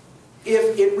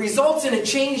 If it results in a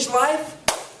changed life,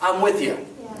 I'm with you.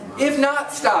 If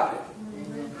not, stop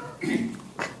it.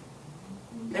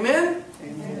 Amen?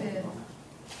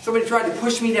 Somebody tried to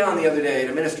push me down the other day at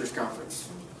a minister's conference.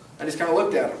 I just kind of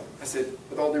looked at him. I said,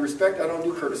 with all due respect, I don't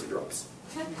do courtesy drops.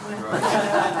 Okay?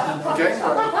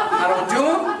 I don't do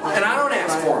them, and I don't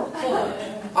ask for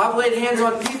them. I've laid hands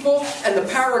on people, and the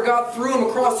power of God threw them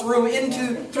across the room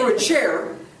through a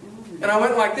chair, and I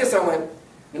went like this. I went,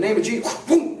 in the name of Jesus,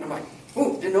 boom. I'm like,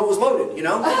 boom, didn't know it was loaded, you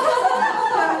know?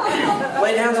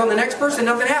 Laid hands on the next person,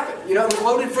 nothing happened. You know, it was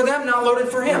loaded for them, not loaded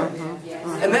for him.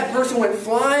 And that person went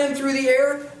flying through the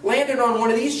air, landed on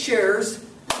one of these chairs,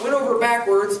 went over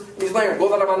backwards, and he's laying.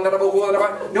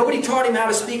 Nobody taught him how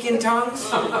to speak in tongues.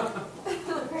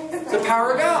 The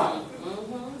power of God.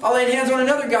 I laid hands on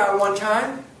another guy one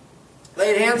time.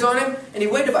 Laid hands on him, and he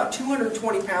weighed about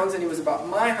 220 pounds, and he was about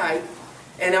my height.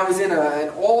 And I was in an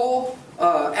all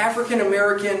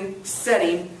African-American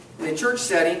setting, in a church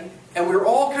setting, and we were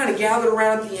all kind of gathered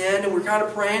around at the end, and we were kind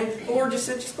of praying. The Lord just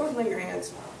said, just go ahead and lay your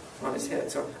hands on his head.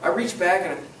 So I reached back,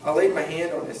 and I laid my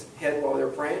hand on his head while they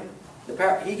were praying.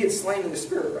 He gets slain in the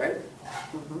spirit, right?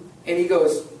 And he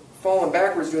goes falling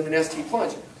backwards doing the ST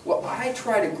plunge. Well, I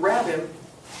try to grab him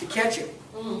to catch him.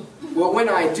 Well, when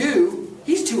I do,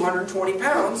 he's 220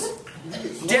 pounds,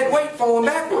 dead weight, falling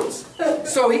backwards.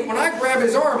 So when I grab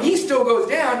his arm, he still goes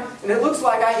down, and it looks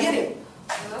like I hit him.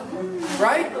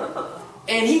 Right?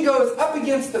 And he goes up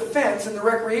against the fence in the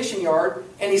recreation yard,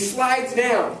 and he slides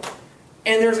down.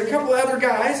 And there's a couple of other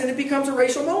guys, and it becomes a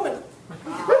racial moment.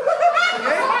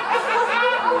 Okay?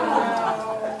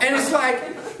 And it's like,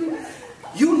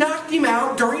 you knocked him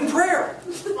out during prayer.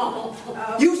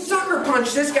 You sucker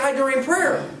punched this guy during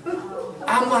prayer.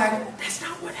 I'm like, that's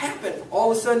not what happened.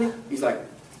 All of a sudden, he's like,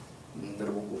 and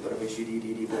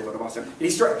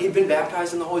he'd been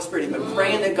baptized in the Holy Spirit. He'd been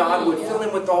praying that God would fill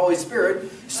him with the Holy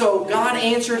Spirit. So God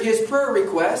answered his prayer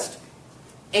request,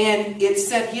 and it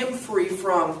set him free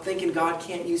from thinking God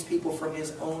can't use people from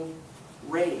his own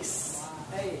race.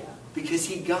 Because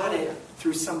he got it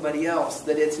through somebody else,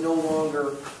 that it's no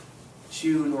longer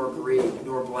Jew nor Greek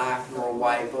nor black nor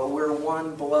white, but we're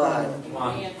one blood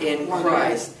in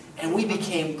Christ. And we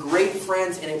became great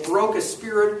friends, and it broke a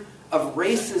spirit of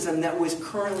racism that was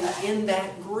currently in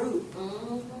that group.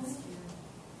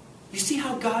 You see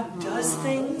how God does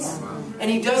things? And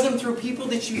he does them through people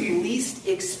that you least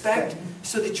expect,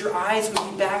 so that your eyes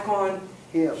would be back on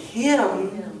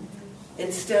him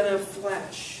instead of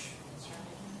flesh.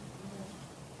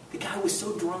 The guy was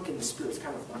so drunk in the spirit, it's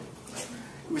kind of funny.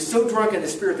 He was so drunk in the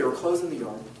Spirit, they were closing the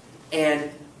yard.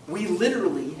 And we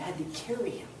literally had to carry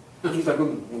him. And he's like,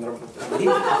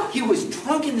 he was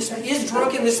drunk in the Spirit. Is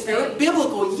drunk in the Spirit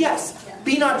biblical? Yes.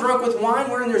 Be not drunk with wine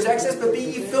wherein there's excess, but be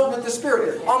ye filled with the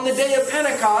Spirit. On the day of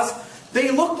Pentecost,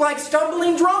 they looked like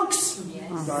stumbling drunks.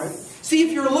 See,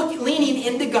 if you're leaning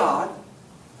into God,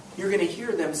 you're going to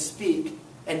hear them speak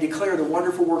and declare the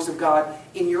wonderful works of God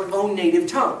in your own native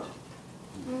tongue.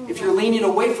 If you're leaning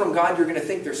away from God, you're going to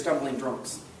think they're stumbling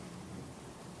drunks.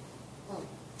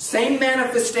 Same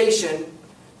manifestation,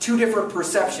 two different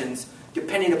perceptions,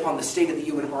 depending upon the state of the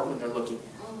human heart when they're looking.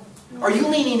 Are you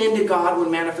leaning into God when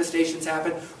manifestations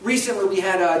happen? Recently we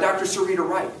had Dr. Sarita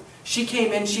Wright. She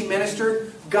came in, she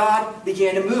ministered. God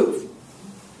began to move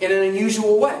in an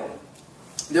unusual way.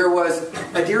 There was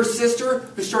a dear sister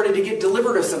who started to get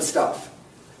delivered of some stuff.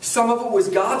 Some of it was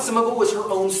God, some of it was her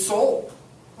own soul.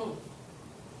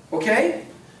 Okay?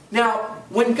 Now,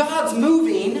 when God's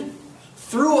moving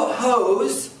through a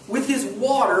hose with His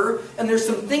water, and there's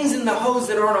some things in the hose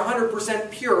that aren't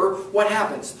 100% pure, what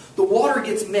happens? The water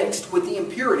gets mixed with the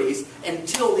impurities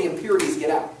until the impurities get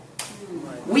out.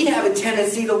 We have a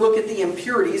tendency to look at the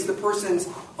impurities, the person's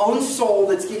own soul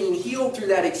that's getting healed through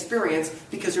that experience,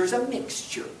 because there's a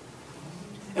mixture.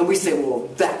 And we say, well,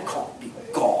 that can't be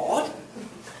God.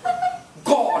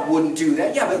 God wouldn't do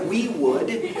that. Yeah, but we would.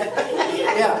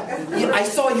 Yeah. I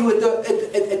saw you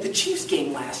at the Chiefs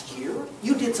game last year.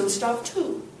 You did some stuff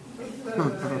too.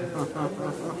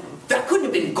 That couldn't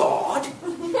have been God.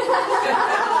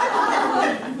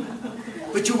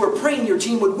 But you were praying your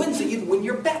team would win so you'd win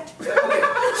your bet. Okay,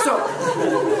 so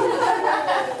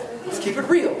let's keep it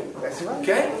real.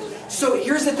 Okay? So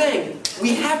here's the thing.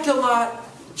 We have to not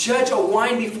judge a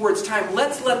wine before it's time.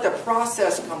 Let's let the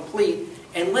process complete,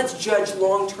 and let's judge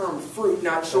long-term fruit,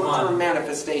 not short-term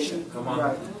manifestation. Come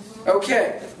on.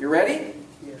 Okay, you ready?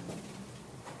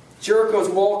 Jericho's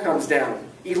wall comes down.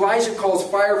 Elijah calls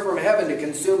fire from heaven to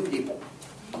consume people.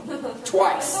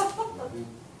 Twice.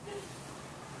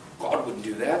 God wouldn't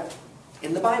do that.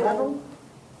 In the Bible.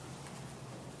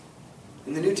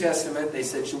 In the New Testament, they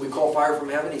said, should we call fire from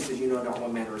heaven? He says, you know not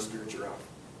what manner of spirit you're of.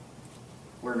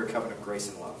 We're under covenant of grace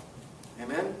and love.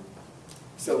 Amen?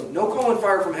 So, no calling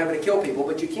fire from heaven to kill people,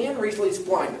 but you can release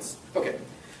blindness. Okay.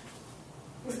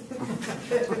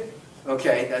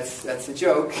 Okay, that's a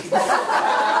joke.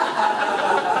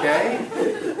 Okay?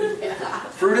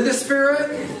 Fruit of the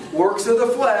Spirit, works of the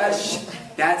flesh.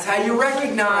 That's how you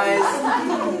recognize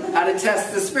how to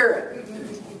test the Spirit.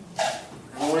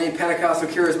 I don't want any Pentecostal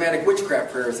charismatic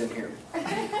witchcraft prayers in here.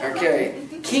 Okay.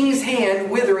 King's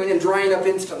hand withering and drying up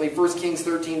instantly. 1 Kings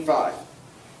 13:5.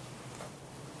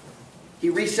 He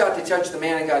reached out to touch the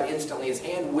man of God instantly. His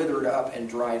hand withered up and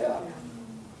dried up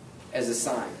as a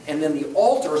sign. And then the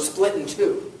altar split in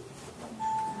two.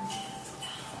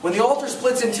 When the altar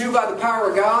splits in two by the power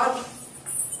of God,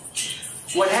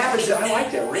 what happens is, I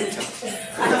like that ringtone.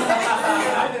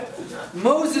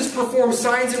 Moses performed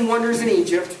signs and wonders in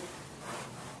Egypt.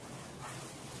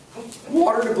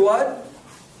 Water to blood,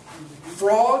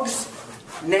 frogs,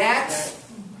 gnats,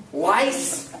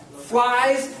 lice,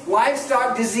 flies,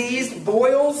 livestock disease,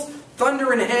 boils,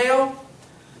 thunder and hail.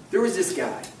 There was this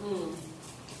guy.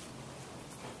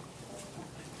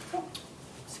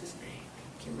 What's his name?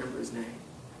 I can't remember his name.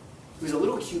 He was a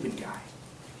little Cuban guy.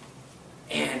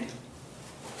 And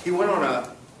he went on a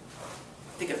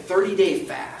 30-day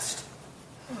fast.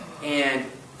 And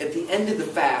at the end of the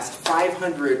fast,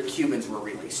 500 Cubans were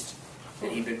released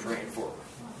that he'd been praying for.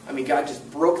 I mean, God just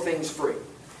broke things free.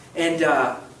 And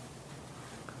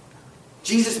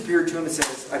Jesus appeared to him and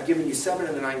says, I've given you 7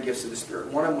 of the 9 gifts of the Spirit.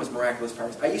 One of them was miraculous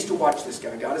powers. I used to watch this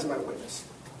guy. God is my witness.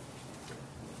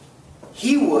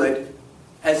 He would,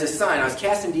 as a sign, I was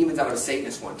casting demons out of a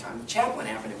Satanist one time. The chaplain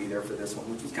happened to be there for this one,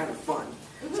 which was kind of fun.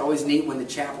 It's always neat when the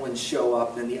chaplains show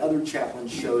up, and then the other chaplain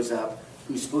shows up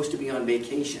who's supposed to be on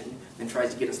vacation and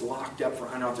tries to get us locked up for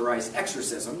unauthorized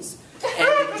exorcisms. And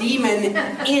the demon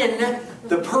in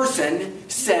the person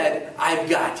said, I've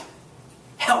got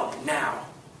help now.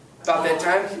 About that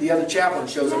time, the other chaplain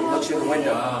shows up and looks in the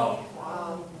window.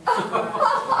 Wow.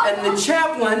 And the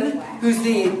chaplain, who's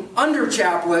the under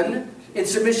chaplain, in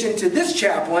submission to this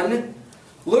chaplain,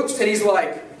 looks and he's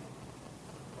like,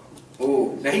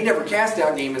 oh. Now, he never cast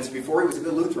out demons before. He was a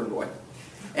good Lutheran boy.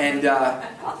 And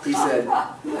he said,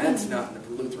 that's not in the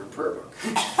Lutheran prayer book.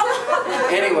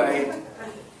 Anyway,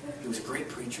 he was a great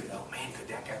preacher, though. Man, could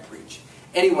that guy preach.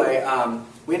 Anyway,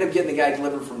 we ended up getting the guy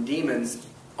delivered from demons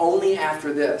only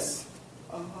after this.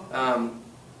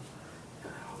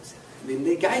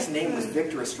 The guy's name was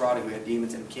Victor Estrada, who had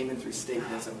demons and came in through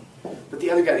Satanism. But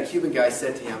the other guy, the Cuban guy,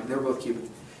 said to him, they were both Cubans,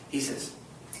 he says,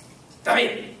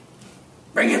 David,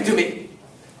 bring him to me.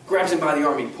 Grabs him by the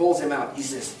arm. He pulls him out. He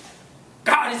says,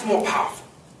 God is more powerful.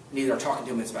 And they're talking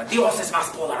to him. It's about Dios es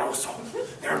más poderoso.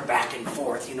 They're back and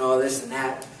forth, this and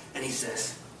that. And he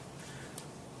says,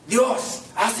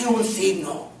 Dios, hace un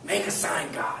signo. Make a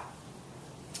sign, God.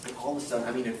 And all of a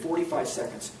sudden, in 45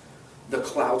 seconds, the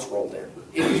clouds rolled in.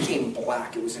 It became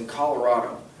black. It was in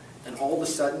Colorado. And all of a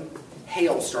sudden,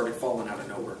 hail started falling out of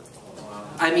nowhere.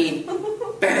 Bam, bam,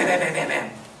 bam, bam, bam,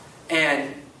 bam.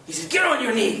 And he says, get on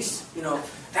your knees.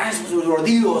 That is what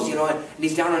Dios, and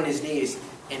he's down on his knees.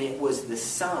 And it was the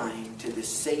sign to the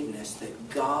Satanists that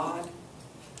God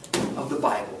of the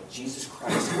Bible, Jesus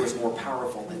Christ, was more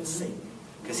powerful than Satan.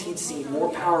 Because he'd seen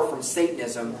more power from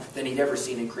Satanism than he'd ever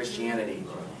seen in Christianity.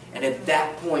 And at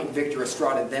that point, Victor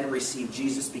Estrada then received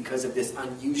Jesus because of this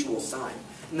unusual sign.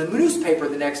 In the newspaper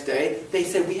the next day, they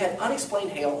said we had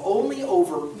unexplained hail only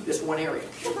over this one area.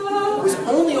 It was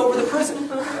only over the prison.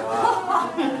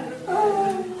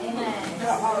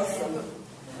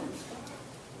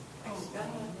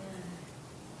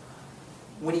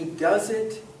 When he does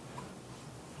it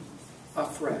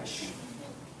afresh,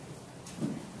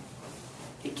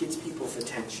 it gets people's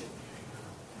attention.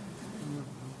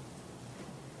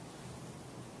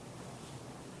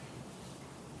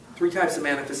 Three types of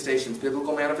manifestations.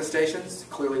 Biblical manifestations,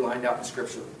 clearly lined out in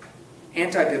Scripture.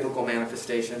 Anti-biblical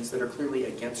manifestations that are clearly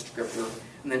against Scripture.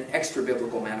 And then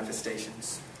extra-biblical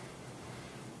manifestations.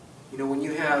 When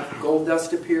you have gold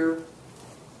dust appear,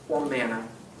 or manna,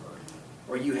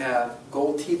 or you have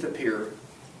gold teeth appear,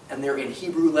 and they're in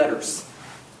Hebrew letters,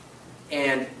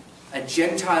 and a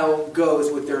Gentile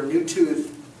goes with their new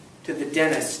tooth to the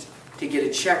dentist to get a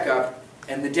checkup,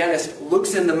 and the dentist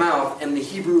looks in the mouth, and the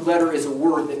Hebrew letter is a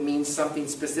word that means something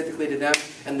specifically to them,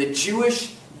 and the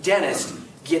Jewish dentist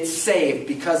gets saved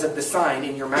because of the sign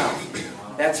in your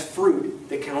mouth. That's fruit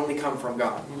that can only come from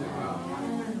God.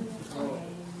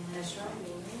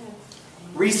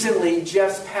 Recently,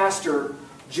 Jeff's pastor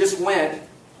just went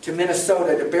to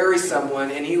Minnesota to bury someone,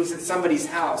 and he was at somebody's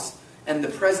house, and the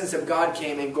presence of God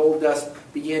came, and gold dust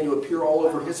began to appear all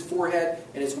over his forehead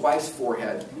and his wife's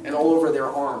forehead, and all over their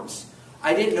arms.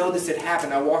 I didn't know this had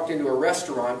happened. I walked into a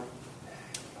restaurant,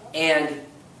 and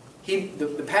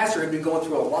the pastor had been going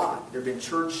through a lot. There had been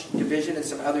church division and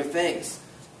some other things.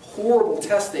 Horrible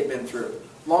tests they've been through.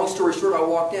 Long story short, I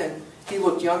walked in. He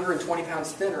looked younger and 20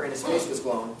 pounds thinner, and his face was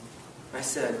glowing. I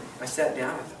sat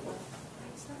down. I thought,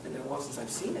 it's not been that long since I've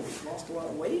seen him. He's lost a lot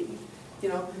of weight.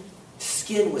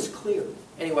 Skin was clear.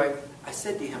 Anyway, I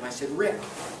said to him, Rick,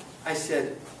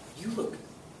 you look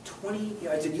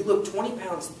 20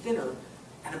 pounds thinner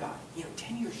and about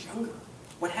 10 years younger.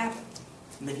 What happened?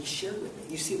 And then he shared with me.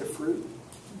 You see the fruit?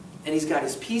 And he's got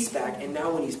his peace back, and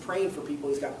now when he's praying for people,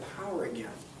 he's got power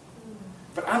again.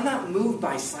 But I'm not moved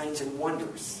by signs and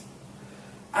wonders.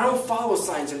 I don't follow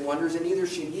signs and wonders, and neither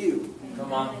should you.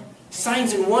 Come on.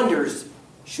 Signs and wonders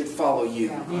should follow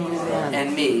you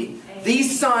and me.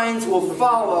 These signs will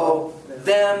follow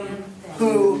them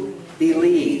who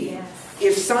believe.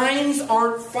 If signs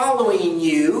aren't following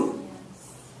you,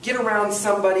 get around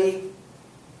somebody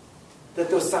that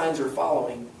those signs are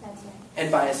following.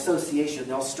 And by association,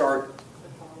 they'll start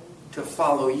to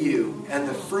follow you. And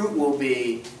the fruit will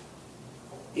be,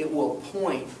 it will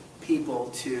point people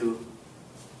to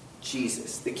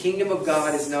Jesus. The kingdom of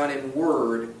God is not in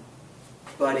word,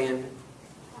 but in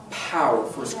power.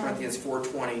 1 Corinthians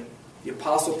 4:20. The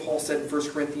Apostle Paul said in 1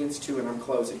 Corinthians 2, and I'm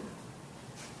closing,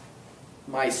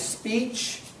 my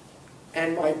speech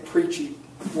and my preaching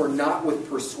were not with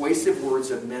persuasive words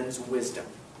of men's wisdom,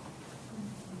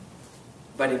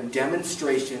 but in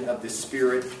demonstration of the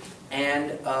Spirit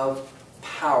and of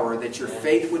power, that your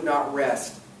faith would not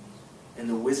rest in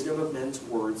the wisdom of men's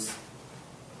words,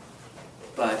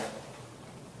 but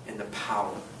in the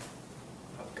power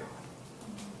of God.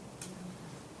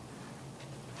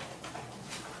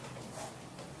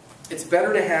 It's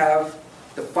better to have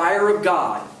the fire of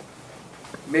God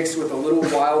mixed with a little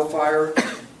wildfire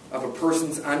of a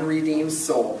person's unredeemed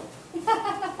soul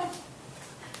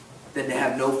than to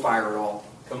have no fire at all.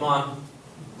 Come on.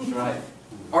 That's right.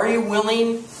 Are you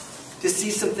willing to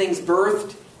see some things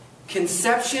birthed?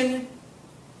 Conception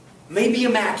may be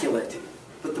immaculate,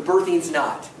 but the birthing's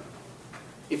not.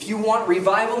 If you want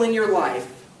revival in your life,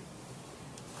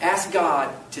 ask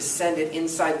God to send it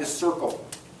inside the circle.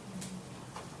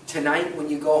 Tonight when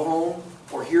you go home,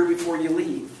 or here before you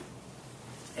leave.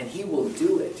 And He will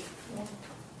do it.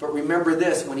 But remember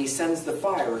this, when He sends the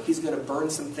fire, He's going to burn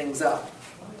some things up.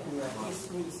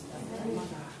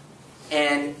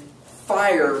 And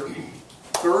fire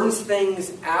burns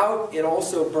things out. It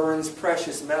also burns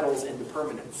precious metals into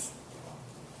permanence.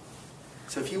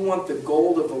 So if you want the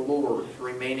gold of the Lord to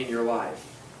remain in your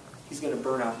life, He's going to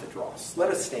burn out the dross. Let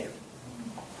us stand.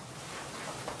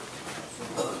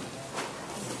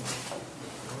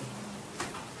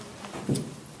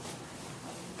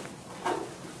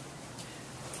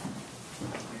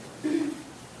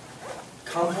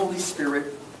 Come, Holy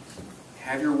Spirit,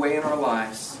 have your way in our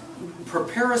lives.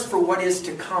 Prepare us for what is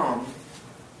to come,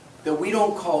 that we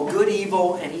don't call good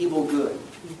evil and evil good.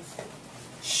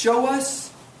 Show us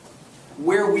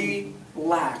where we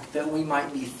lack, that we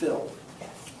might be filled.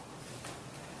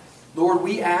 Lord,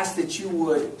 we ask that you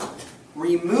would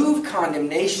remove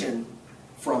condemnation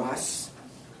from us,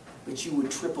 but you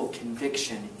would triple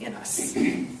conviction in us.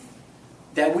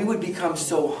 That we would become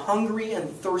so hungry and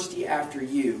thirsty after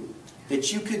you,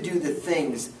 that you could do the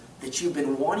things that you've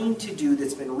been wanting to do,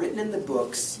 that's been written in the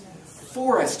books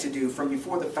for us to do from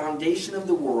before the foundation of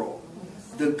the world.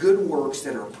 The good works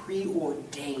that are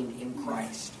preordained in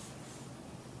Christ.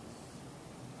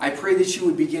 I pray that you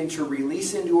would begin to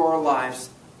release into our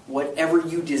lives whatever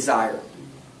you desire,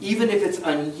 even if it's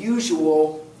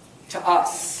unusual to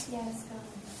us. Yes,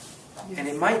 God. And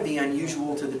it might be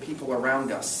unusual to the people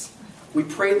around us. We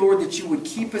pray, Lord, that you would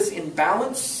keep us in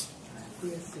balance,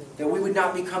 that we would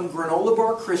not become granola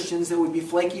bar Christians that would be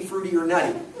flaky, fruity, or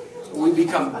nutty. We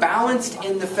become balanced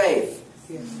in the faith.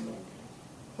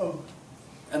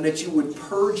 And that you would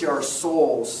purge our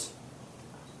souls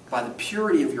by the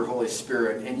purity of your Holy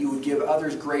Spirit, and you would give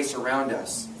others grace around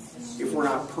us if we're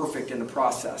not perfect in the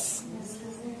process.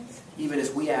 Even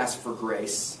as we ask for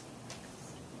grace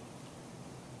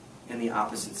in the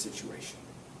opposite situation.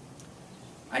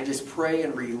 I just pray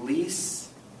and release,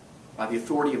 by the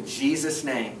authority of Jesus'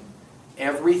 name,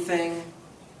 everything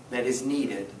that is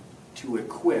needed to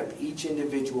equip each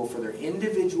individual for their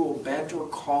individual bent or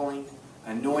calling,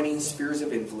 anointing, spheres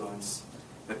of influence.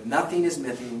 But nothing is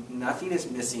missing, nothing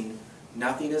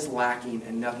is lacking,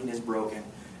 and nothing is broken.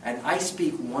 And I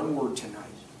speak one word tonight.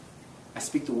 I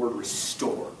speak the word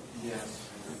restore. Yes.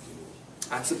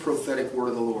 That's the prophetic word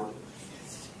of the Lord.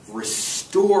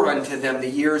 Restore unto them the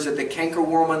years that the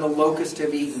cankerworm and the locust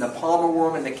have eaten, the palmer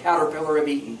worm and the caterpillar have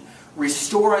eaten.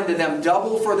 Restore unto them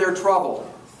double for their trouble,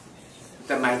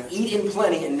 that they might eat in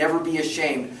plenty and never be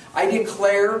ashamed. I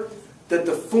declare that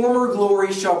the former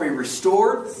glory shall be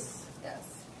restored,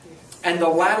 and the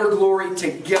latter glory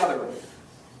together,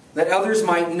 that others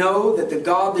might know that the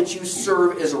God that you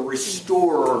serve is a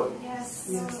restorer. Yes,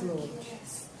 Lord.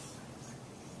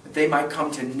 That they might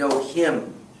come to know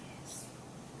Him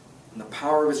and the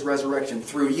power of His resurrection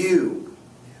through you,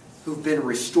 who've been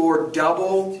restored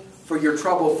double for your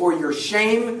trouble. For your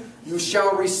shame you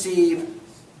shall receive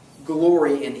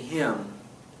glory in Him,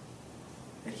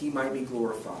 that He might be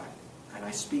glorified. And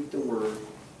I speak the word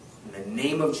in the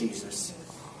name of Jesus.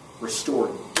 Restored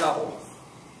double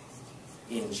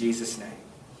in Jesus' name.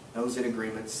 Those in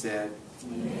agreement said,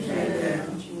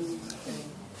 Amen.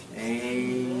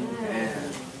 Amen.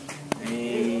 Amen.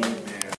 Amen.